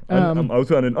 Yeah. I was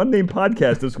on an unnamed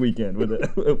podcast this weekend with it.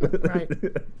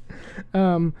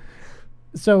 Right.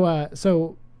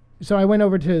 So I went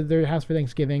over to their house for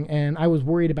Thanksgiving, and I was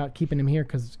worried about keeping him here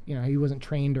because he wasn't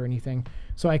trained or anything.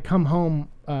 So I come home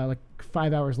like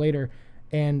 5 hours later,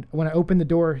 and when I open the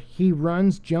door, he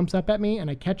runs, jumps up at me,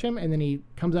 and I catch him, and then he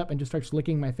comes up and just starts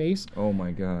licking my face. Oh my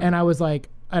God! And I was like,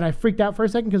 and I freaked out for a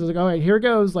second because I was like, all right, here it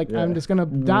goes. Like I'm just gonna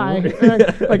die.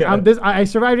 Like I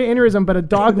survived an aneurysm, but a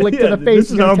dog licked to the face.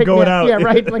 This is how I'm going out. Yeah,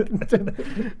 right. Like,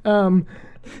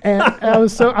 and I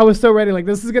was so ready. Like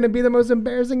this is gonna be the most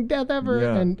embarrassing death ever.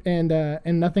 Yeah.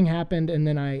 And nothing happened. And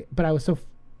then but I was so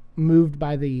moved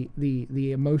by the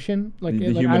emotion, like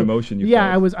the human emotion. You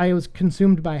felt. I I was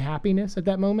consumed by happiness at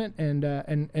that moment, and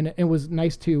it was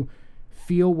nice to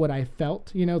feel what I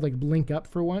felt. Like blink up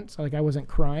for once. Like I wasn't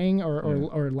crying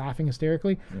or laughing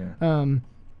hysterically. Yeah.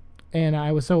 And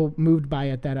I was so moved by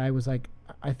it that I was like,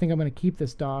 I think I'm gonna keep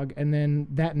this dog. And then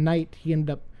that night he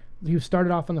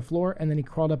started off on the floor, and then he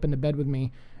crawled up into bed with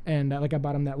me, and I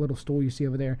bought him that little stool you see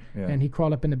over there, and he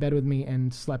crawled up into bed with me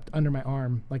and slept under my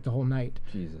arm like the whole night.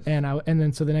 Jesus. And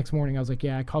then so the next morning I was like,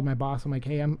 I called my boss. I'm like,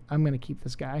 hey, I'm gonna keep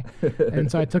this guy. And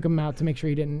so I took him out to make sure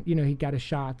he didn't, he got his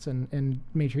shots and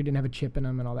made sure he didn't have a chip in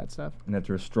him and all that stuff. And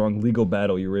after a strong legal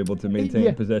battle, you were able to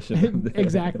maintain possession.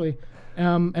 Exactly.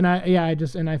 And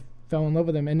I fell in love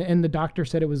with him, and the doctor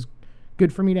said it was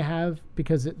good for me to have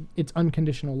because it's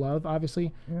unconditional love.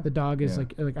 Obviously, the dog is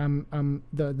like I'm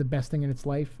the best thing in its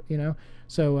life.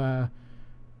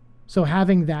 So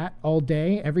having that all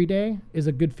day, every day, is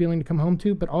a good feeling to come home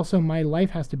to. But also, my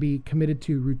life has to be committed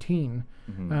to routine.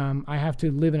 Mm-hmm. I have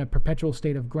to live in a perpetual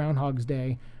state of Groundhog's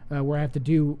Day, where I have to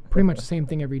do pretty much the same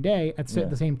thing every day at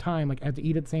the same time. Like I have to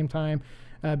eat at the same time.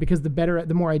 Because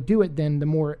the more I do it, then the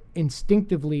more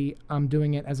instinctively I'm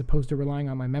doing it, as opposed to relying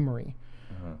on my memory.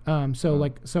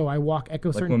 So I walk Echo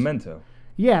like certain Memento.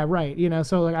 Yeah, right.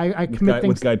 So like I commit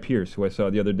things with Guy Pearce, who I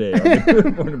saw the other day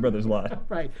on Warner Brothers Live.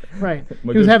 Right.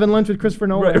 He was having lunch with Christopher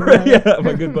Nolan. Right. Yeah,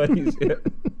 my good buddies. Yeah.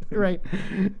 Right.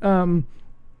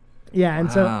 Yeah, and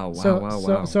wow.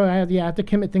 So I have to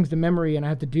commit things to memory, and I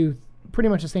have to do pretty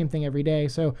much the same thing every day.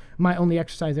 So my only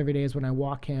exercise every day is when I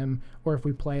walk him, or if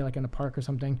we play like in a park or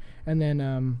something, and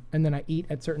then I eat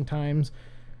at certain times.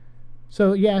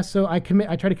 So I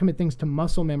try to commit things to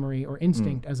muscle memory or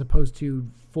instinct as opposed to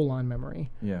full-on memory.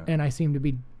 Yeah. And I seem to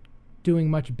be doing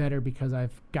much better because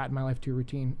I've gotten my life to a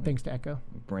routine thanks to Echo.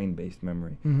 Brain-based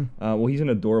memory. Mm-hmm. Well, he's an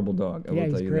adorable dog. I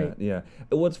will tell you great. that. Yeah.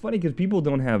 Well, it's funny because people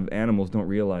don't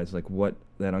realize like what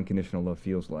that unconditional love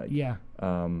feels like. Yeah.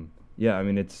 Yeah, I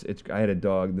mean, it's. I had a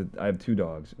dog. I have two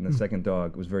dogs, and the second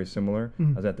dog was very similar.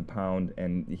 I was at the pound,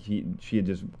 and she had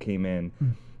just came in,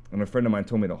 and a friend of mine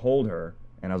told me to hold her,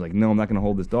 and I was like, no, I'm not going to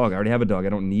hold this dog. I already have a dog. I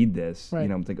don't need this.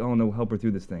 Right. I'm like, oh no, help her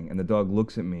through this thing. And the dog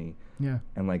looks at me,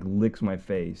 and like licks my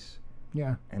face.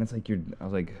 Yeah. And it's like I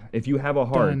was like, if you have a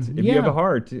heart, you have a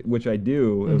heart, which I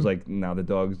do, it was like, now the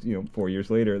dog's, 4 years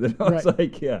later, the dog's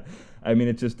like, yeah. I mean,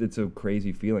 it's a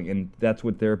crazy feeling. And that's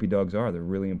what therapy dogs are. They're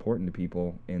really important to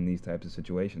people in these types of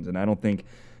situations. And I don't think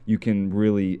you can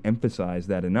really emphasize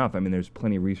that enough. I mean, there's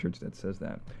plenty of research that says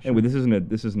that. Sure. Anyway, this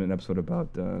isn't an episode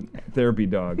about therapy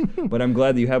dogs, but I'm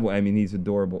glad that you have one. I mean, he's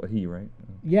adorable. He, right?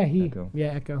 Yeah, Echo. Yeah,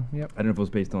 Echo. Yep. I don't know if it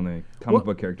was based on the comic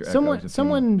book character.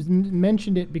 Someone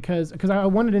mentioned it because I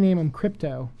wanted to name him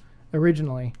Crypto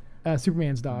originally.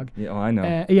 Superman's dog. Yeah, I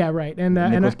know. Yeah, right. And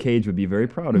Nicolas Cage would be very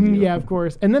proud of you. Yeah, of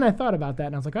course. And then I thought about that,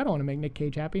 and I was like, I don't want to make Nick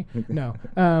Cage happy. No,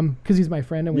 because he's my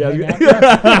friend, and we hang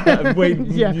out. Wait,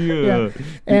 yeah.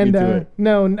 And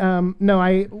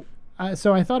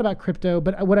so I thought about Crypto,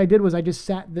 but what I did was I just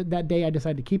sat that day. I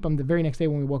decided to keep him. The very next day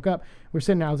when we woke up, we're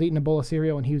sitting there. I was eating a bowl of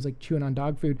cereal, and he was like chewing on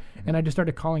dog food, and I just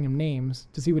started calling him names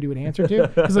to see what he would answer to.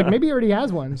 Because like maybe he already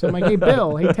has one. So I'm like, hey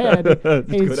Bill, hey Ted,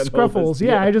 hey Scruffles.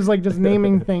 Yeah, I just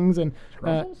naming things, and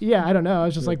I don't know. I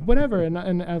was just like whatever, and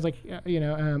I was like,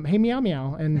 hey Meow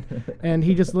Meow, and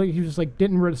he just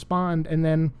didn't respond, and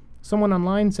then someone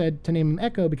online said to name him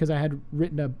Echo because I had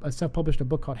written a self-published a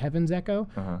book called Heaven's Echo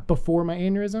before my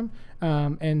aneurysm.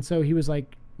 And so he was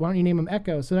like, why don't you name him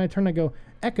Echo? So then I turned and I go,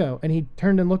 Echo. And he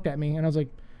turned and looked at me and I was like,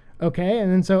 okay.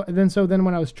 And then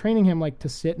when I was training him like to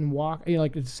sit and walk,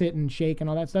 like to sit and shake and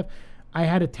all that stuff, I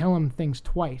had to tell him things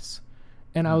twice.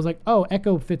 And I was like, oh,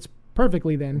 Echo fits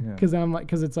perfectly then. Cause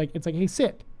it's like, hey,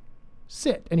 sit.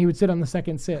 sit, and he would sit on the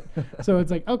second sit. So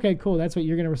it's like, okay, cool. That's what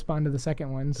you're going to respond to the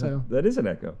second one. So that is an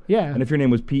echo. Yeah. And if your name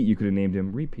was Pete, you could have named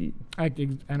him Repeat. I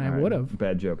would have.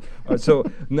 Bad joke. So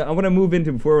now I want to move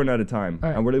into, before we run out of time, All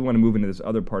right. I really want to move into this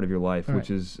other part of your life, All which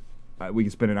is, we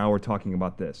could spend an hour talking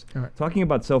about this. All right. Talking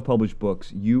about self-published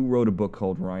books, you wrote a book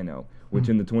called Rhino, which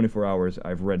in the 24 hours,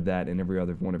 I've read that in every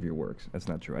other one of your works. That's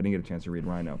not true. I didn't get a chance to read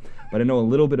Rhino. But I know a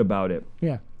little bit about it.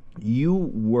 Yeah.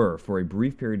 You were, for a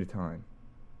brief period of time,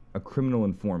 a criminal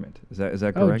informant. Is that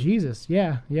correct? Oh, Jesus.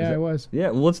 Yeah. Yeah, I was. Yeah,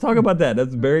 well, let's talk about that.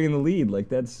 That's burying the lead. Like,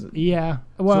 that's... Yeah.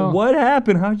 Well, So what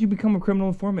happened? How did you become a criminal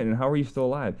informant, and how are you still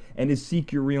alive? And is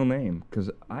Siike your real name?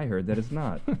 Because I heard that it's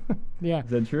not. yeah. Is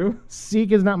that true?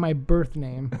 Siike is not my birth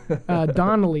name.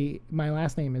 Donnelly, my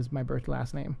last name, is my birth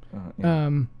last name.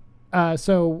 Yeah.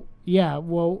 So yeah,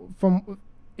 well,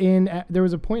 there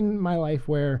was a point in my life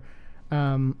where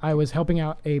I was helping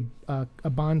out a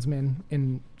bondsman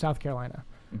in South Carolina,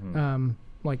 going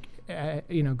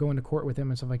to court with him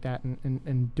and stuff like that,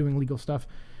 and doing legal stuff,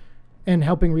 and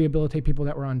helping rehabilitate people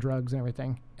that were on drugs and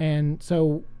everything. And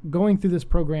so going through this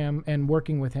program and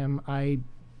working with him, I'm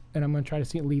going to try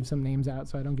to leave some names out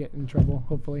so I don't get in trouble,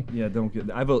 hopefully. Yeah, don't get...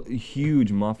 I have a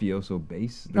huge mafioso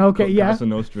base. Okay, yeah. Casa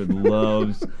Nostra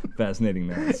loves fascinating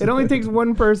names. It only takes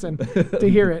one person to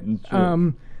hear it.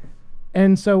 True.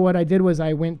 And so what I did was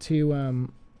I went to...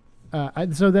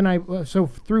 So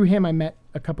through him, I met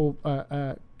a couple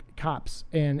cops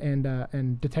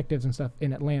and detectives and stuff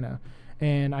in Atlanta,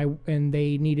 and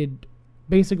they needed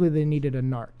a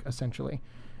narc, essentially,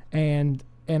 and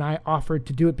I offered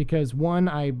to do it because, one,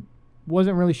 I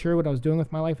wasn't really sure what I was doing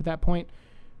with my life at that point.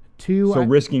 Two, So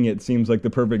risking it seems like the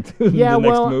perfect yeah, the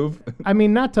next well, move. I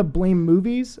mean, not to blame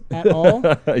movies at all,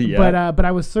 Yeah. but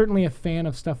I was certainly a fan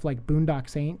of stuff like Boondock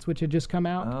Saints, which had just come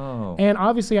out. Oh. And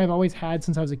obviously I've always had,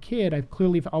 since I was a kid, I've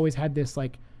clearly always had this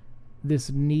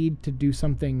need to do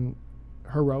something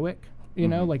heroic,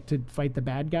 like to fight the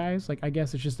bad guys. Like, I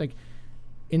guess it's just like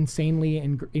insanely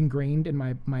ingrained in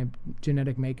my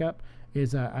genetic makeup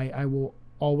is I will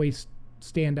always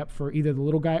stand up for either the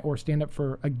little guy or stand up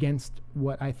for against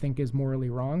what I think is morally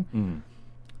wrong.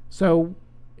 So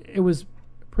it was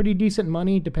pretty decent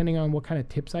money depending on what kind of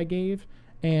tips I gave.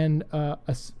 And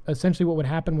essentially what would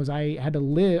happen was I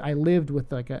lived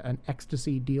with like an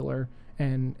ecstasy dealer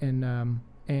and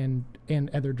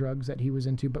other drugs that he was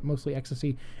into, but mostly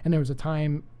ecstasy. And there was a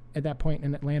time at that point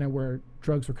in Atlanta where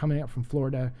drugs were coming up from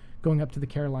Florida, going up to the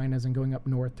Carolinas and going up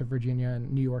north to Virginia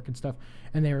and New York and stuff.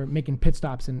 And they were making pit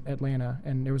stops in Atlanta,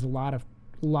 and there was a lot of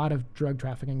drug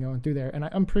trafficking going through there. And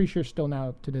I'm pretty sure still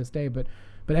now to this day, but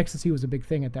ecstasy was a big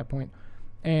thing at that point.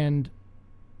 And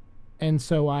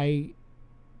so I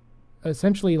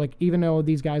essentially, like, even though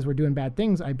these guys were doing bad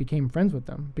things, I became friends with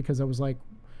them because I was like,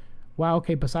 wow,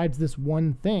 okay, besides this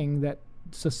one thing that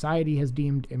society has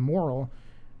deemed immoral,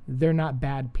 they're not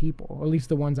bad people, or at least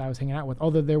the ones I was hanging out with.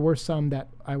 Although there were some that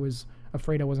I was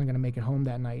afraid I wasn't going to make it home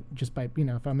that night just by,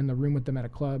 if I'm in the room with them at a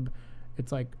club,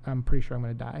 it's like, I'm pretty sure I'm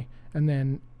going to die. And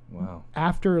then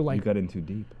after you got in too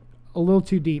deep. A little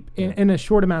too deep in a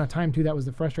short amount of time too. That was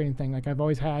the frustrating thing. Like, I've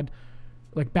always had,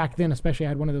 like, back then especially, I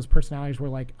had one of those personalities where,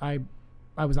 like, I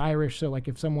was Irish, so, like,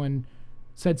 if someone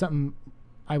said something,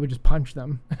 I would just punch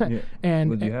them.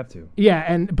 And you have to.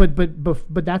 Yeah,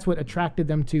 but that's what attracted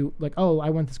them to, like, oh, I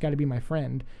want this guy to be my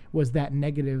friend, was that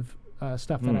negative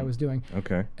stuff that I was doing.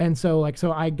 Okay. And so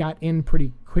I got in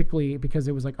pretty quickly because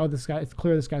it was like, oh, this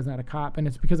guy's not a cop, and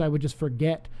it's because I would just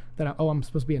forget that I'm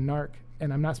supposed to be a narc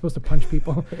and I'm not supposed to punch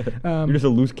people. You're just a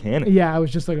loose cannon. Yeah, I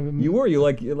was just like you're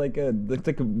like a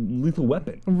lethal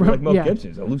weapon. You're like Mel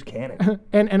Gibson's a loose cannon.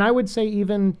 and I would say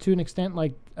even to an extent,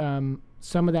 like,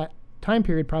 some of that time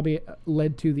period probably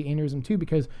led to the aneurysm too,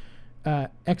 because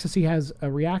ecstasy has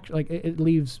a reaction, like it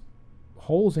leaves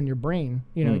holes in your brain,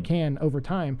 it can over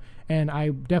time, and I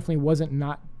definitely wasn't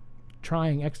not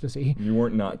trying ecstasy. You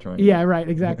weren't not trying. Yeah, right,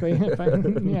 exactly.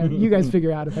 You guys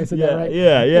figure out if I said that right.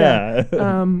 Yeah.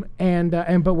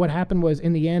 But what happened was,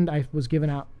 in the end, I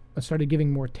started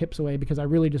giving more tips away because I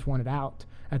really just wanted out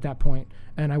at that point,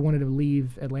 and I wanted to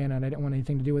leave Atlanta, and I didn't want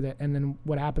anything to do with it. And then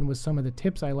what happened was some of the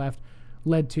tips I left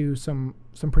led to some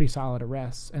pretty solid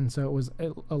arrests, and so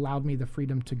it allowed me the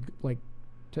freedom to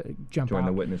jump join out.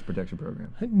 the witness protection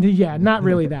program. Yeah, not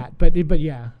really that, but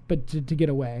to get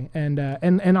away,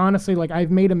 and honestly, like, I've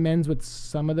made amends with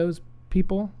some of those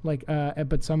people, like,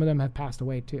 but some of them have passed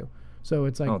away too. So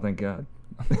it's like, oh, thank God.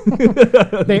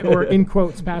 They, or in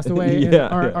quotes, passed away and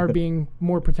are being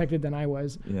more protected than I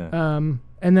was. Yeah.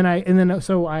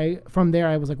 So from there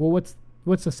I was like, well,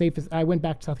 what's the safest? I went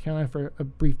back to South Carolina for a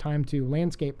brief time to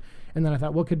landscape, and then I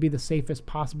thought, what could be the safest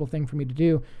possible thing for me to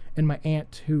do? And my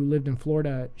aunt, who lived in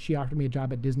Florida, she offered me a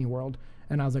job at Disney World,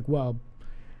 and I was like, well,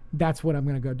 that's what I'm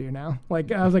gonna go do now.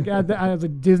 Like I was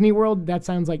like Disney World. That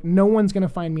sounds like no one's gonna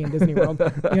find me in Disney World,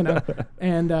 you know.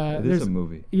 And there's a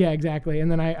movie. Yeah, exactly. And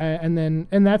then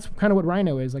and that's kind of what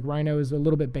Rhino is. Like Rhino is a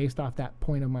little bit based off that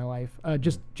point of my life.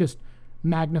 Just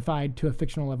magnified to a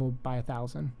fictional level by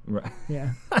 1,000. Right.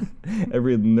 Yeah.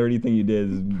 Every nerdy thing you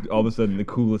did is all of a sudden the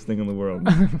coolest thing in the world.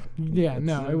 Yeah.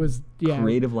 No, it was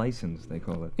creative license, they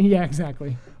call it. Yeah,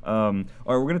 exactly. All right,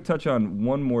 we're gonna touch on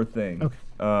one more thing.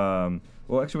 Okay.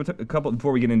 Well, actually, a couple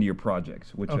before we get into your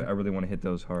projects, which Okay. I really want to hit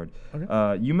those hard.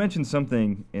 Okay. You mentioned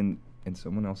something in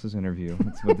someone else's interview.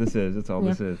 That's what this is. That's all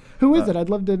this is. Who is it? I'd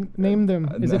love to name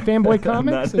them. Is it Fanboy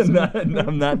Comics?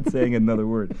 I'm not saying another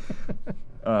word.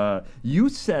 You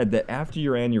said that after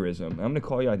your aneurysm, I'm going to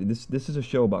call you out. This is a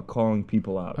show about calling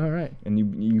people out. All right. And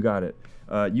you got it.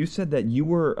 You said that you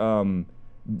were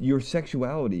your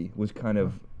sexuality was kind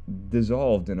of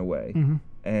dissolved in a way. Mm-hmm.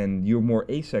 And you're more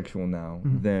asexual now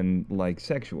than like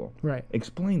sexual. Right.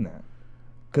 Explain that.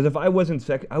 Because if I wasn't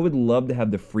I would love to have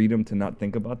the freedom to not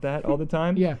think about that all the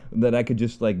time. Yeah. That I could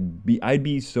just like I'd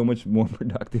be so much more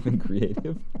productive and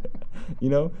creative. You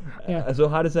know? Yeah. So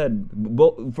how does that?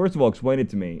 Well, first of all, explain it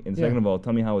to me, and second Yeah. of all,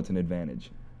 tell me how it's an advantage,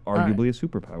 arguably a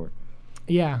superpower.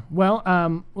 Yeah. Well,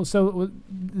 so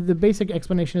the basic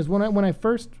explanation is when I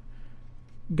first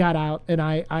got out and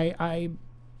I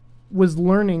was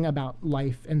learning about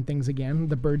life and things again,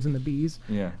 the birds and the bees.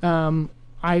 Yeah.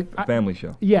 Family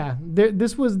show. Yeah.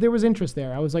 There was interest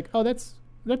there. I was like, oh, that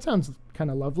sounds kind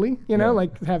of lovely, you know,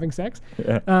 like having sex.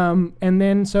 Yeah. And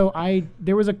then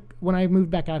when I moved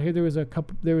back out here, there was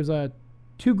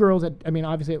two girls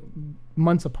obviously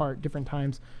months apart, different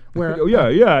times. Where oh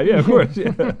yeah, of course.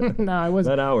 Yeah. No, I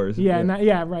wasn't. Not hours. Yeah,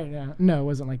 right. Yeah. No, it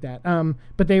wasn't like that.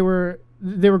 But they were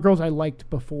girls I liked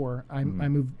before I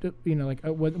moved. You know, like I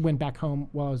went back home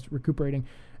while I was recuperating,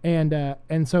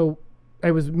 and so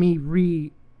it was me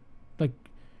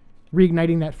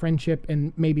reigniting that friendship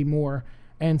and maybe more.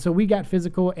 And so we got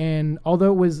physical, and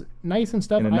although it was nice and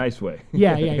stuff, in a nice way.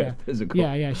 Yeah. Physical.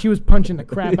 Yeah. She was punching the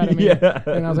crap out of me, Yeah.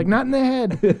 and I was like, not in the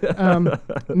head.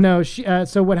 No.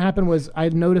 So what happened was I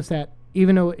noticed that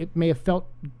even though it may have felt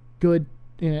good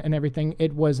and everything,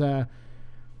 it was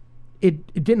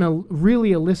it didn't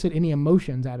really elicit any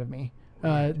emotions out of me.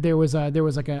 There was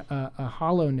like a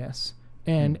hollowness,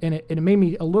 and it made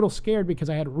me a little scared because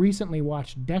I had recently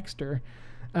watched Dexter.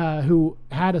 Who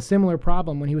had a similar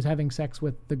problem when he was having sex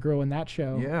with the girl in that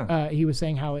show. Yeah. He was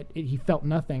saying how he felt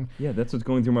nothing. Yeah, that's what's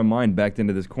going through my mind backed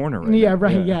into this corner right Yeah, now.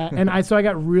 right, yeah. And I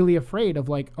got really afraid of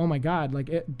like, oh my God, like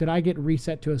did I get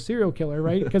reset to a serial killer,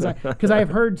 right? Because I have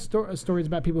heard stories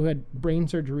about people who had brain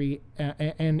surgery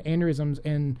and aneurysms,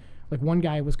 and like one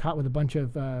guy was caught with a bunch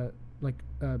of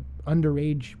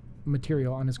underage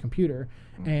material on his computer,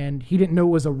 and he didn't know it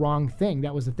was a wrong thing.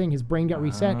 That was the thing. His brain got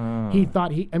reset. He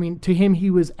thought to him he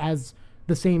was as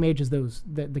the same age as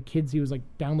the kids he was like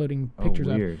downloading pictures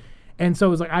of. And so it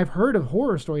was like, I've heard of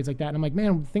horror stories like that, and I'm like,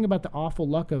 man, think about the awful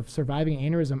luck of surviving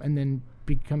aneurysm and then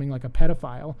becoming like a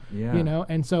pedophile. Yeah. You know?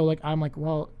 And so like I'm like,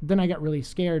 well, then I got really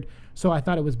scared, so I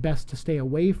thought it was best to stay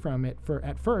away from it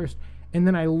at first. And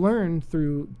then I learned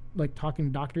through like talking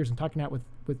to doctors and talking out with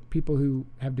people who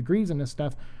have degrees in this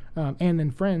stuff, and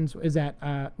then friends, is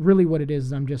that really what it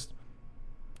is I'm just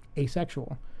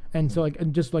asexual. And so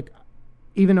like just like,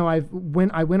 even though I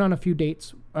went on a few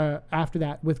dates after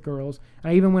that with girls,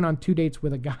 and I even went on 2 dates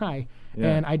with a guy,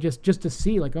 and I just to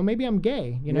see like, oh, maybe I'm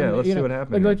gay, you know? Yeah, let's see what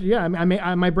happens.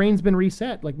 Like, my brain's been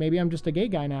reset. Like maybe I'm just a gay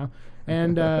guy now,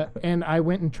 and and I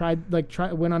went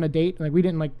and went on a date. Like we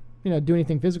didn't like do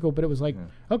anything physical, but it was like,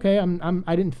 okay,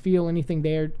 I didn't feel anything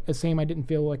there the same I didn't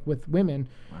feel like with women.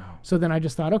 Wow. So then I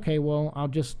just thought, okay, well, I'll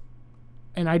just,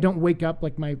 and I don't wake up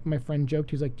like my friend joked.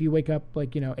 He's like, do you wake up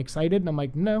like, excited? And I'm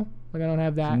like, no, like I don't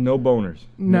have that. No boners.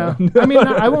 No. I mean,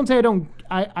 I won't say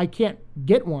I can't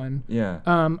get one. Yeah.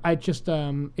 It's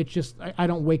just, I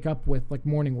don't wake up with like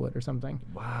morning wood or something.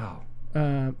 Wow.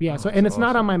 Yeah. So, and it's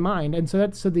not on my mind. And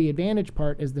so the advantage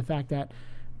part is the fact that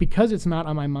because it's not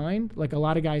on my mind, like a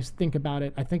lot of guys think about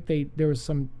it. I think there was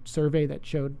some survey that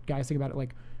showed guys think about it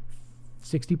like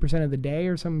 60% of the day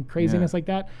or some craziness like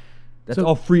that. That's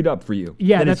all freed up for you.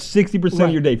 Yeah. That's 60%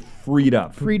 of your day freed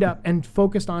up. Freed up and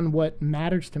focused on what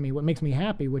matters to me, what makes me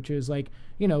happy, which is like,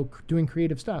 doing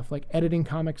creative stuff, like editing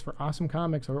comics for Awesome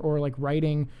Comics or like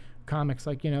writing comics,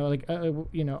 like,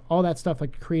 all that stuff,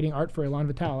 like creating art for Elan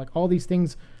Vital, like all these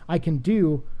things I can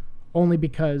do only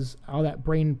because all that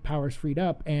brain power is freed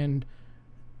up. And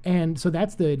And so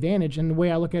that's the advantage. And the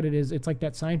way I look at it is it's like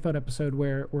that Seinfeld episode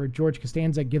where George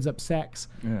Costanza gives up sex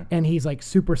and he's like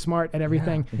super smart at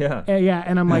everything. Yeah. Yeah.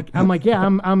 And I'm like, yeah,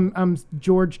 I'm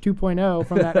George 2.0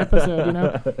 from that episode,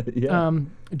 you know,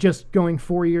 just going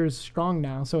 4 years strong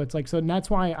now. So it's like, so and that's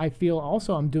why I feel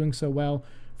also I'm doing so well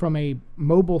from a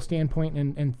mobile standpoint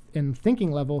and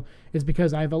thinking level, is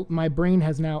because my brain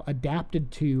has now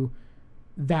adapted to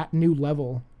that new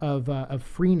level of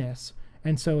freeness.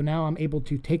 And so now I'm able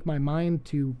to take my mind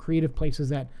to creative places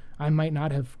that I might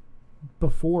not have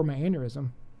before my aneurysm.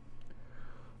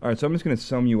 All right, so I'm just going to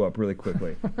sum you up really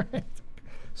quickly. Right.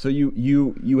 So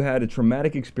you had a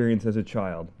traumatic experience as a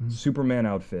child, Superman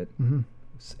outfit,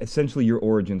 essentially your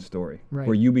origin story,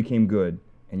 where you became good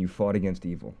and you fought against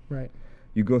evil. Right.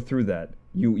 You go through that.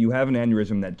 You have an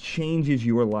aneurysm that changes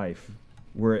your life,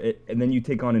 and then you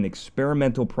take on an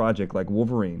experimental project like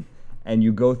Wolverine, and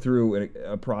you go through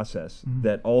a process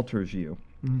that alters you.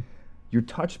 You're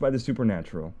touched by the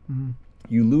supernatural.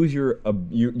 You lose your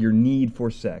need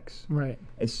for sex. Right.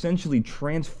 Essentially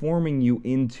transforming you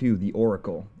into the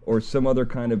Oracle or some other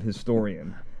kind of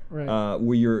historian. Right.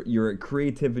 Where your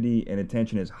creativity and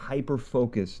attention is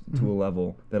hyper-focused to a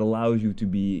level that allows you to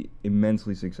be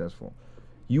immensely successful.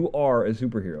 You are a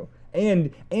superhero.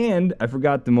 And I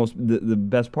forgot the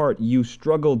best part. You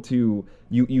struggled to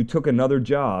you took another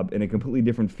job in a completely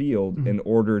different field in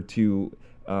order to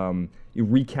you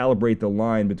recalibrate the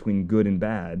line between good and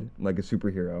bad, like a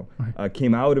superhero. Right.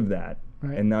 Came out of that,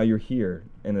 and now you're here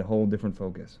in a whole different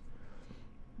focus.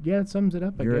 Yeah, it sums it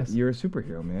up. I guess you're a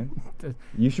superhero, man.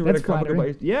 You should write a comic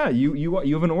book. Yeah,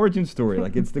 you have an origin story.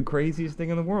 Like it's the craziest thing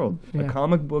in the world. Yeah. A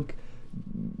comic book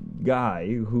guy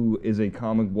who is a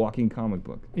walking comic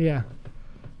book. Yeah.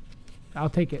 I'll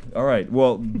take it. All right.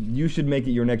 Well, you should make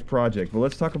it your next project. But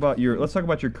let's talk about your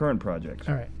current projects.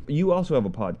 All right. You also have a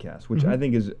podcast, which I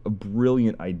think is a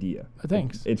brilliant idea.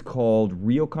 Thanks. It's called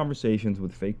Real Conversations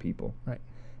with Fake People. Right.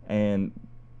 And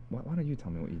why don't you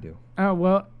tell me what you do?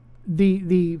 Well,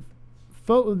 the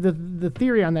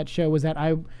theory on that show was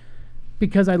that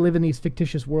because I live in these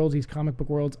fictitious worlds, these comic book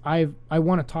worlds, I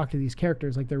want to talk to these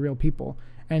characters like they're real people.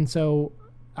 And so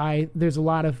there's a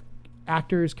lot of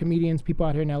actors, comedians, people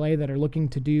out here in LA that are looking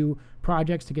to do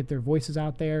projects to get their voices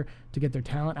out there, to get their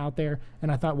talent out there.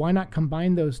 And I thought, why not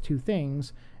combine those two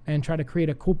things and try to create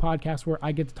a cool podcast where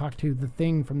I get to talk to the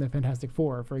Thing from the Fantastic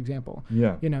Four, for example.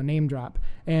 Yeah. Name drop.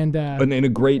 And a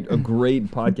great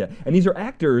podcast. And these are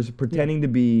actors pretending to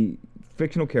be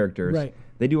fictional characters. Right.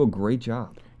 They do a great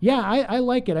job. Yeah, I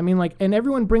like it. I mean, and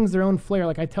everyone brings their own flair.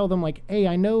 Like, I tell them, like, hey,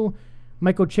 I know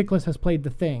Michael Chiklis has played the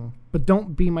Thing, but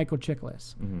don't be Michael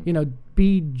Chiklis.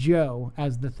 Be Joe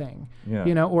as the Thing.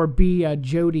 Yeah. Or be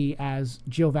Jodie as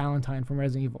Jill Valentine from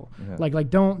Resident Evil. Yeah.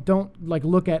 Like don't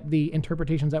look at the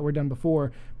interpretations that were done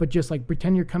before, but just like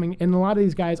pretend you're coming. And a lot of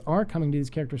these guys are coming to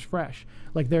these characters fresh.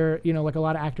 Like they're like a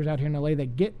lot of actors out here in LA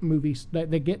that get movies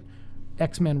that they get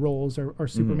X-Men roles or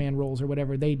Superman roles or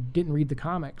whatever. They didn't read the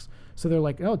comics, so they're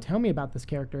like, oh, tell me about this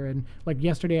character. And like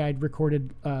yesterday I'd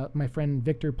recorded my friend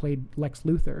Victor played Lex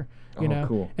Luthor,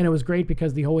 cool. And it was great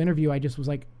because the whole interview I just was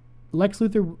like, Lex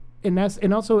Luthor,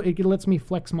 and also it lets me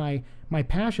flex my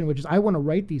passion, which is I want to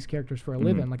write these characters for a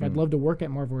living. Like I'd love to work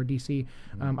at Marvel or DC.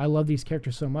 I love these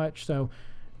characters so much. So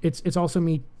it's also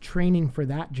me training for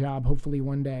that job, hopefully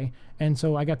one day. And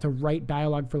so I got to write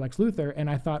dialogue for Lex Luthor, and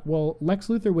I thought, well, Lex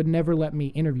Luthor would never let me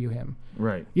interview him.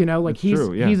 Right. Like he's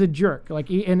a jerk. Like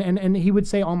and he would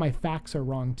say all my facts are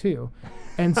wrong too.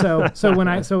 And so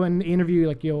in the interview,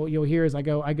 like you'll hear as I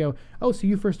go, oh, so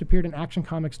you first appeared in Action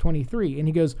Comics 23, and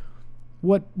he goes,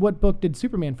 What book did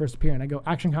Superman first appear in? I go,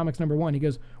 Action Comics #1. He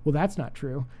goes, well, that's not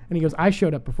true. And he goes, I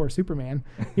showed up before Superman,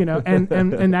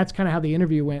 and that's kind of how the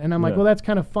interview went. And I'm like, well, that's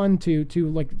kind of fun to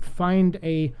like find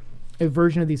a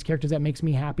version of these characters that makes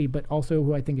me happy, but also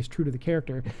who I think is true to the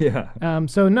character. Yeah.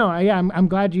 I'm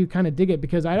glad you kind of dig it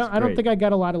because I don't think I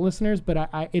got a lot of listeners, but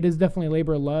it is definitely a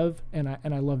labor of love, and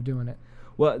I love doing it.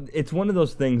 Well, it's one of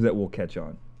those things that will catch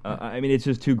on. I mean, it's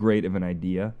just too great of an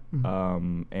idea,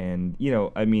 and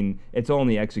I mean, it's all in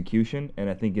the execution, and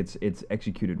I think it's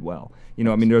executed well.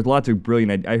 I mean, there's lots of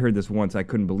brilliant. I heard this once. I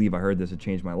couldn't believe I heard this. It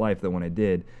changed my life. That when I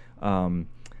did,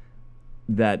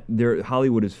 that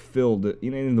Hollywood is filled,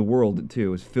 in the world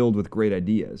too, is filled with great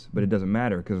ideas, but it doesn't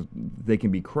matter because they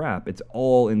can be crap. It's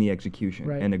all in the execution.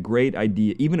 Right. And a great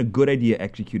idea, even a good idea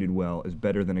executed well, is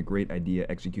better than a great idea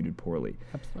executed poorly.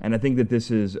 Absolutely. And I think that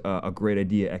this is a great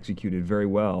idea executed very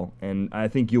well, and I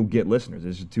think you'll get listeners.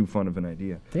 It's just too fun of an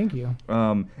idea. Thank you.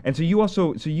 And so you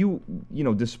also,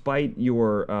 despite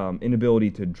your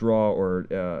inability to draw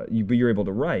but you're able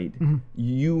to write,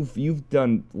 you've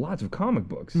done lots of comic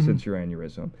books since your aneurysm.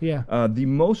 Aneurism. Yeah. The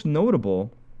most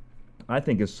notable, I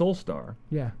think, is Solestar.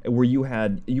 Yeah. Where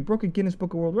you broke a Guinness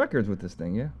Book of World Records with this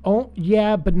thing, yeah? Oh,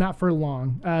 yeah, but not for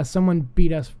long. Someone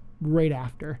beat us right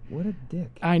after. What a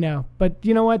dick. I know. But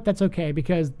you know what? That's okay,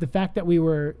 because the fact that we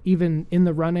were even in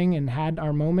the running and had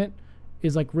our moment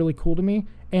is like really cool to me.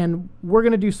 And we're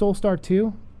going to do Solestar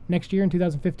 2 next year in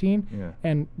 2015. Yeah.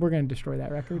 And we're going to destroy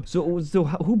that record. So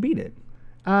who beat it?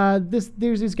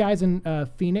 There's these guys in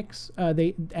Phoenix.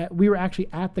 We were actually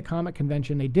at the comic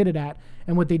convention they did it at,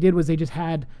 and what they did was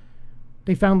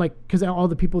they found, like, because all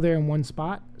the people there in one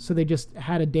spot, so they just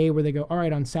had a day where they go, all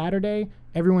right, on Saturday,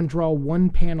 everyone draw one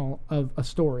panel of a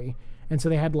story. And so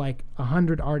they had like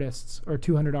 100 artists or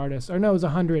 200 artists, or no, it was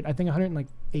 100, I think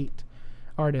 108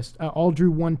 artists, all drew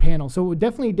one panel. So it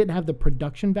definitely didn't have the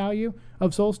production value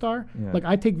of Solestar. Yeah. Like,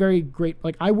 I take very great,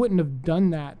 like, I wouldn't have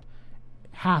done that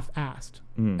half-assed.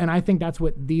 And I think that's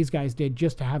what these guys did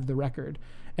just to have the record.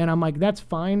 And I'm like, that's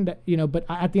fine, but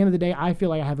at the end of the day, I feel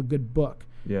like I have a good book.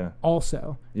 Yeah.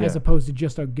 Also, Yeah. as opposed to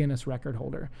just a Guinness record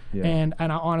holder. Yeah. And I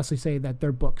honestly say that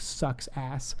their book sucks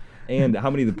ass. And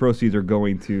how many of the proceeds are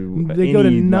going to They go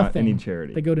to not nothing. any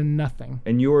charity? They go to nothing.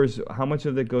 And yours, how much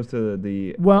of it goes to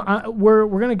the... Well, we're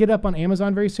going to get up on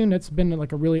Amazon very soon. That's been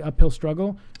like a really uphill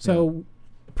struggle. So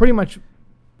pretty much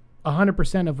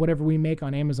 100% of whatever we make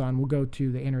on Amazon will go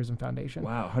to the Aneurism Foundation.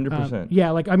 Wow, 100%.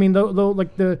 Yeah, like, I mean, though,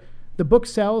 like the book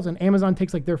sells and Amazon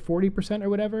takes like their 40% or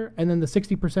whatever, and then the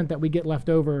 60% that we get left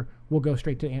over will go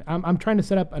straight to. I'm trying to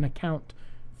set up an account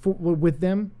with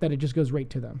them that it just goes right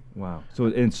to them. Wow. So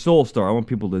in Solestar, I want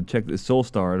people to check this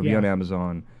Solestar. It'll be Yeah. on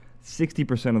Amazon.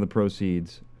 60% of the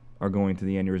proceeds are going to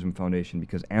the Aneurism Foundation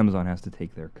because Amazon has to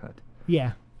take their cut.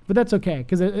 Yeah, but that's okay,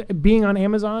 because being on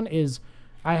Amazon is,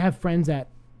 I have friends that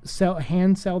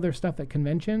hand sell their stuff at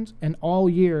conventions, and all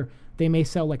year they may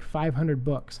sell like 500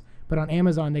 books, but on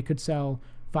Amazon they could sell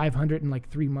 500 in like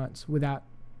 3 months without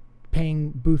paying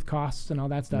booth costs and all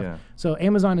that stuff. Yeah. So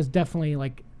Amazon is definitely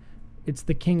like, it's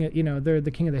the king of, they're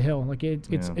the king of the hill. Like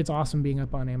it's awesome being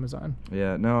up on Amazon.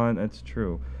 Yeah, no, that's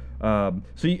true. So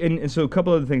a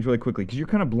couple other things really quickly, because you're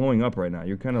kind of blowing up right now.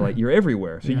 You're kind of like, you're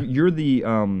everywhere. So Yeah. you're the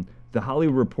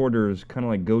Hollywood Reporter's kind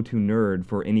of like go-to nerd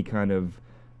for any kind of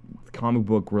comic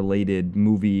book related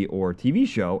movie or TV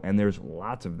show, and there's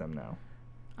lots of them now.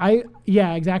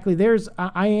 Yeah, exactly.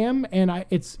 I am, and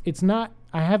it's not,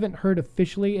 I haven't heard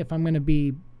officially if I'm going to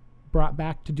be brought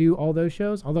back to do all those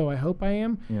shows, although I hope I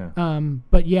am. Yeah.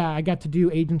 But yeah, I got to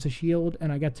do Agents of S.H.I.E.L.D.,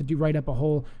 and I got to write up a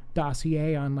whole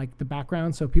dossier on like the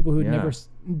background, so people who never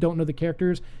don't know the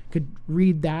characters could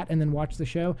read that and then watch the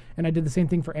show. And I did the same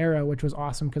thing for Arrow, which was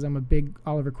awesome because I'm a big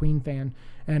Oliver Queen fan,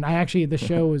 and the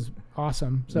show was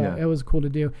awesome, so it was cool to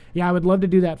do. Yeah, I would love to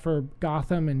do that for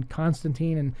Gotham and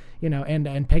Constantine and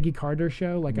and Peggy Carter's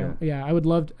show. Like I would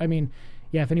love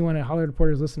if anyone at Hollywood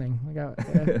Reporter is listening,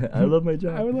 I love my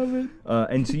job. I would love it.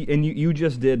 And you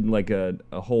just did like a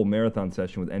whole marathon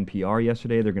session with NPR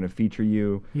yesterday. They're going to feature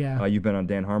you. Yeah. You've been on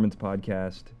Dan Harmon's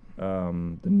podcast,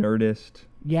 The Nerdist.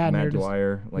 Yeah, Matt Nerdist.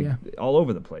 Dwyer, all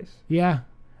over the place. Yeah,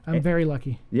 I'm very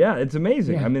lucky. Yeah, it's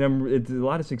amazing. Yeah. I mean, it's a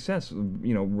lot of success.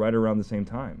 Right around the same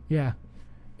time. Yeah,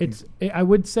 I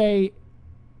would say,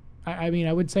 I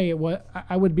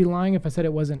would be lying if I said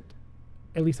it wasn't.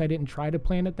 At least I didn't try to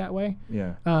plan it that way.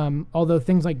 Yeah. Although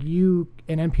things like you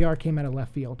and NPR came out of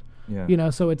left field. Yeah.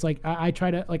 So it's like I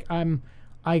try to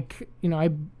I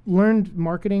learned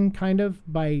marketing kind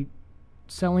of by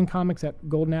selling comics at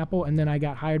Golden Apple, and then I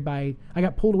got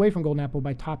pulled away from Golden Apple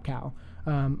by Top Cow.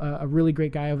 A really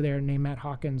great guy over there named Matt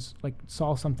Hawkins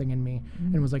saw something in me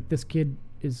and was like, this kid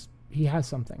he has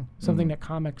something that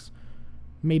comics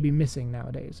may be missing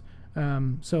nowadays.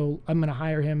 So I'm going to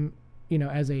hire him,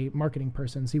 as a marketing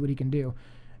person, see what he can do.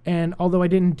 And although I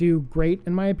didn't do great,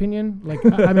 in my opinion,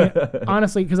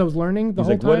 honestly, because I was learning the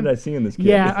whole time. What did I see in this kid?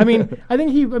 Yeah, I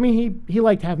think he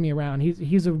liked having me around.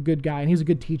 He's a good guy and he's a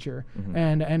good teacher,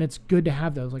 and it's good to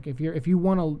have those. Like if you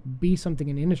want to be something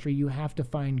in the industry, you have to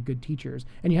find good teachers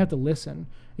and you have to listen.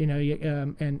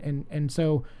 And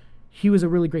so he was a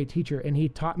really great teacher, and he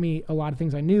taught me a lot of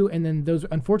things I knew. And then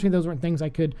unfortunately, those weren't things I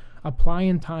could apply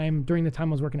in time during the time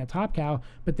I was working at Top Cow,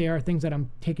 but they are things that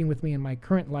I'm taking with me in my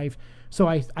current life. So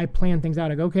I plan things out.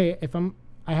 I go, okay,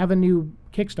 I have a new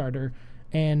Kickstarter,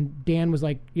 and Dan was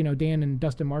like, Dan and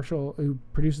Dustin Marshall, who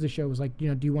produces the show, was like,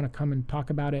 do you want to come and talk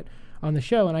about it on the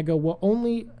show? And I go, well,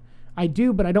 I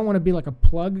do, but I don't want to be like a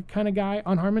plug kind of guy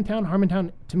on Harmontown.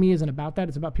 Harmontown to me isn't about that.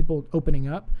 It's about people opening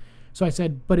up. So I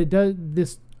said, but it does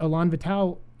this Elan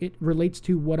Vital, it relates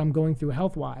to what I'm going through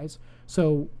health-wise.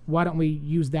 So why don't we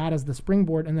use that as the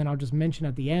springboard, and then I'll just mention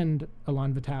at the end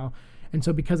Elan Vital. And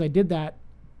so because I did that,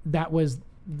 that was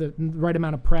the right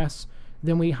amount of press.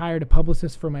 Then we hired a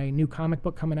publicist for my new comic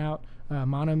book coming out,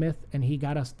 Monomyth, and he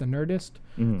got us The Nerdist.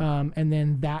 And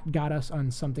then that got us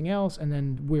on something else, and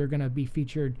then we're going to be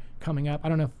featured coming up. I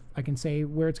don't know if I can say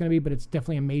where it's going to be, but it's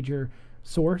definitely a major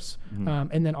source.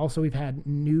 And then also we've had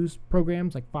news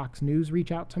programs like Fox News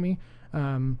reach out to me.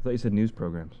 I thought you said news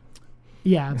programs.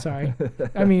 Yeah, I'm sorry.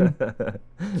 I mean,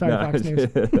 sorry, Fox News.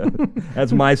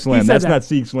 That's my slam. That's not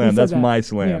Siike's slam. That's my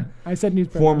slam. Yeah, I said news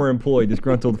program. Former employee,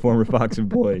 disgruntled former Fox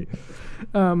employee.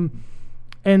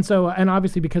 And so, and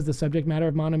obviously because the subject matter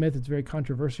of Monomyth, it's very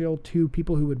controversial to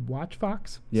people who would watch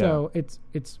Fox. Yeah. So it's,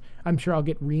 I'm sure I'll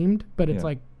get reamed, but it's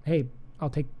like, hey, I'll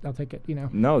take it, you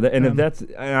know. No, if that's,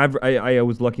 I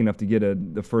was lucky enough to get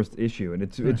the first issue, and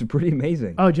it's pretty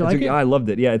amazing. Oh, did you like it? I loved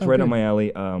it. Yeah, it's right good. on my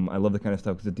alley. I love the kind of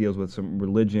stuff because it deals with some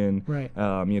religion, right?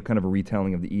 Kind of a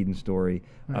retelling of the Eden story.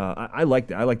 Right. I liked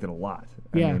it. I liked it a lot.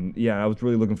 Yeah. I was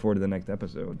really looking forward to the next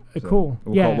episode. So cool.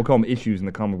 We'll call them issues in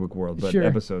the comic book world, but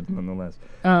episodes nonetheless.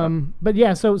 But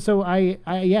yeah, so I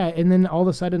and then all of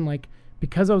a sudden, like,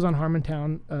 because I was on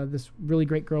Harmontown, this really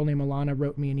great girl named Alana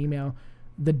wrote me an email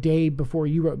the day before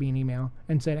you wrote me an email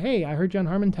and said, hey, I heard you on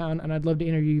Harmontown and I'd love to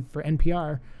interview you for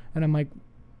NPR. And I'm like,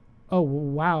 oh,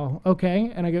 wow,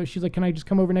 okay. And she's like, can I just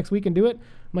come over next week and do it?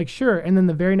 I'm like, sure. And then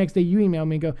the very next day you email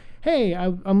me and go, hey,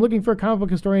 I'm looking for a comic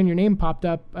book historian. Your name popped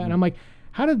up. And I'm like,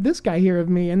 how did this guy hear of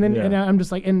me? And then and I'm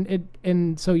just like,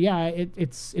 so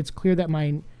it's clear that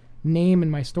my name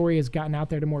and my story has gotten out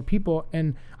there to more people.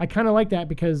 And I kind of like that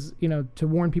because, you know, to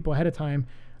warn people ahead of time,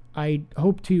 I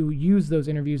hope to use those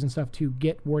interviews and stuff to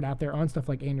get word out there on stuff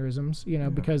like aneurisms, you know,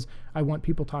 because I want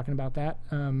people talking about that.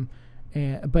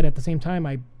 But at the same time,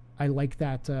 I like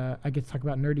that I get to talk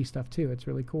about nerdy stuff too. It's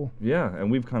really cool. Yeah, and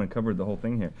we've kind of covered the whole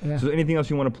thing here. Yeah. So anything else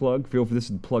you want to plug? Feel free. This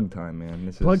is plug time, man.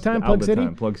 This plug is time, Plug City?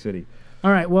 Plug City.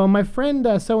 All right. Well, my friend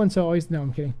so-and-so always, no,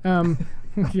 I'm kidding.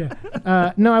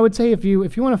 Yeah. No, I would say if you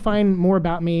want to find more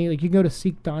about me, like you can go to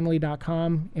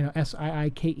SiikeDonnelly.com, you know,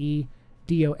 SiikeDonnelly.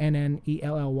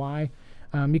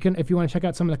 You can, if you want to check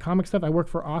out some of the comic stuff, I work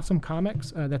for Awesome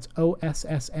Comics. That's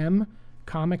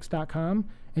OSSMcomics.com.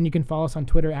 And you can follow us on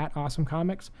Twitter at Awesome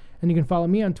Comics. And you can follow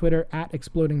me on Twitter at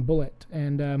Exploding Bullet.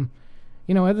 And,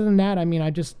 you know, other than that, I mean,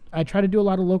 I try to do a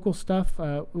lot of local stuff.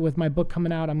 With my book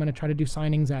coming out, I'm going to try to do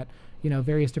signings at, you know,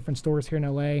 various different stores here in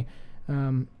LA.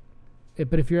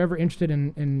 But if you're ever interested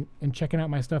in checking out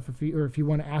my stuff, if you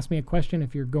want to ask me a question,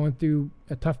 if you're going through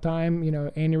a tough time, you know,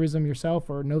 aneurism yourself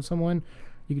or know someone,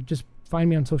 you could just find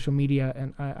me on social media,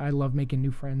 and I love making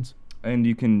new friends. And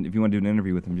you can, if you want to do an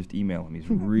interview with him, just email him. He's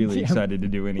really excited to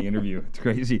do any interview. It's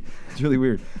crazy. It's really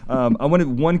weird. I wanted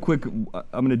one quick.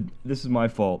 This is my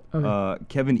fault. Okay.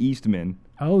 Kevin Eastman.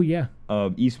 Oh yeah.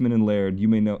 Of Eastman and Laird. You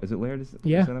may know. Is it Laird? Is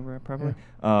yeah. that properly?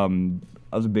 Yeah.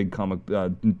 I was a big comic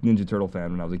Ninja Turtle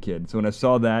fan when I was a kid. So when I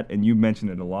saw that and you mentioned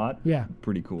it a lot,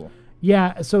 pretty cool.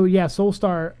 Yeah. So yeah,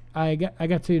 Solestar. I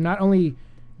got to not only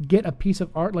get a piece of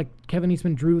art, like Kevin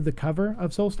Eastman drew the cover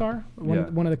of Solestar,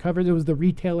 one of the covers. It was the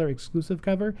retailer exclusive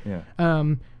cover. Yeah.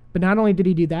 But not only did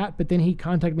he do that, but then he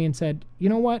contacted me and said, you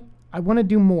know what? I want to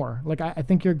do more. Like, I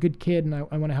think you're a good kid, and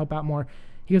I want to help out more.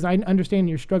 He goes, I understand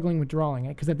you're struggling with drawing,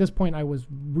 because at this point I was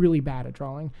really bad at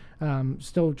drawing,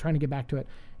 still trying to get back to it.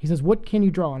 He says, what can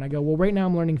you draw? And I go, well, right now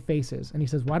I'm learning faces. And he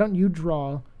says, why don't you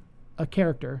draw a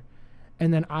character,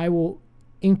 and then I will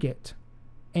ink it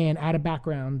and add a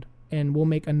background, and we'll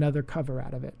make another cover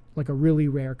out of it, like a really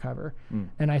rare cover.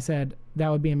 And I said, that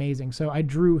would be amazing. So I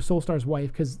drew Solestar's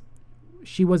wife because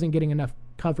she wasn't getting enough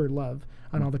cover love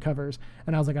on all the covers.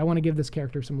 And I was like, I want to give this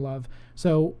character some love.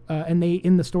 So, and they,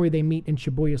 in the story, they meet in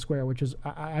Shibuya Square, which is,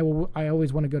 I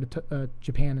always want to go to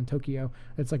Japan and Tokyo.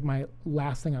 It's like my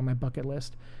last thing on my bucket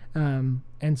list. And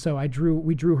so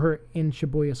we drew her in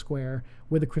Shibuya Square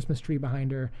with a Christmas tree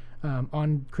behind her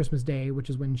on Christmas Day, which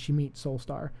is when she meets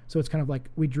Solestar. So it's kind of like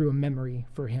we drew a memory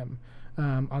for him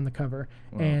on the cover.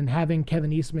 Wow. And having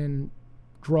Kevin Eastman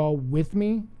draw with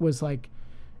me was like,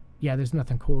 yeah, there's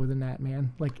nothing cooler than that,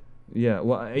 man. Like, yeah,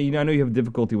 well, I know you have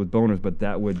difficulty with boners, but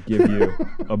that would give you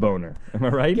a boner. Am I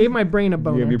right? Gave my brain a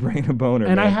boner. You have your brain a boner.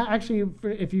 And man. I actually,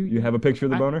 if you... You have a picture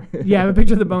of the boner? Yeah, I have a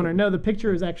picture of the boner. No, the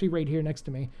picture is actually right here next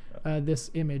to me,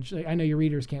 this image. I know your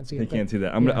readers can't see it. They can't see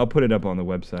that. I'll put it up on the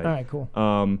website. All right, cool.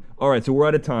 All right, so we're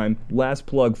out of time. Last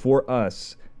plug for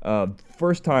us.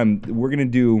 First time, we're going to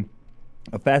do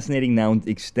a Fascinating Nouns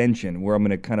extension where I'm going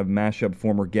to kind of mash up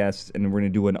former guests, and we're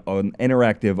going to do an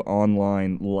interactive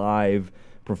online live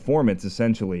performance,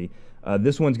 essentially.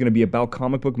 This one's going to be about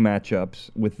comic book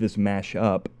matchups with this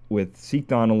mash-up with Siike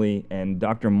Donnelly and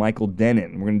Dr. Michael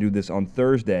Dennin. We're going to do this on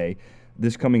Thursday,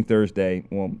 this coming Thursday,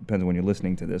 well, depends on when you're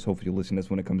listening to this. Hopefully you'll listen to this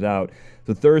when it comes out.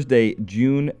 So Thursday,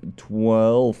 June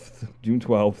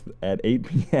 12th at 8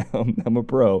 p.m. I'm a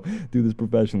pro. Do this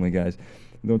professionally, guys.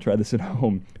 Don't try this at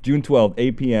home. June 12th,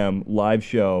 8 p.m., live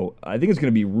show. I think it's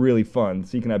going to be really fun.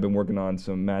 Siike and I have been working on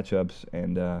some matchups,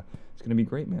 and it's going to be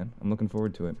great, man. I'm looking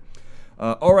forward to it.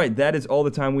 All right, that is all the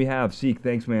time we have. Siike,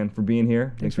 thanks, man, for being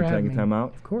here. Thanks for taking having time me.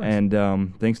 out. Of course. And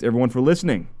thanks to everyone for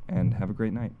listening, and have a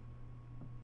great night.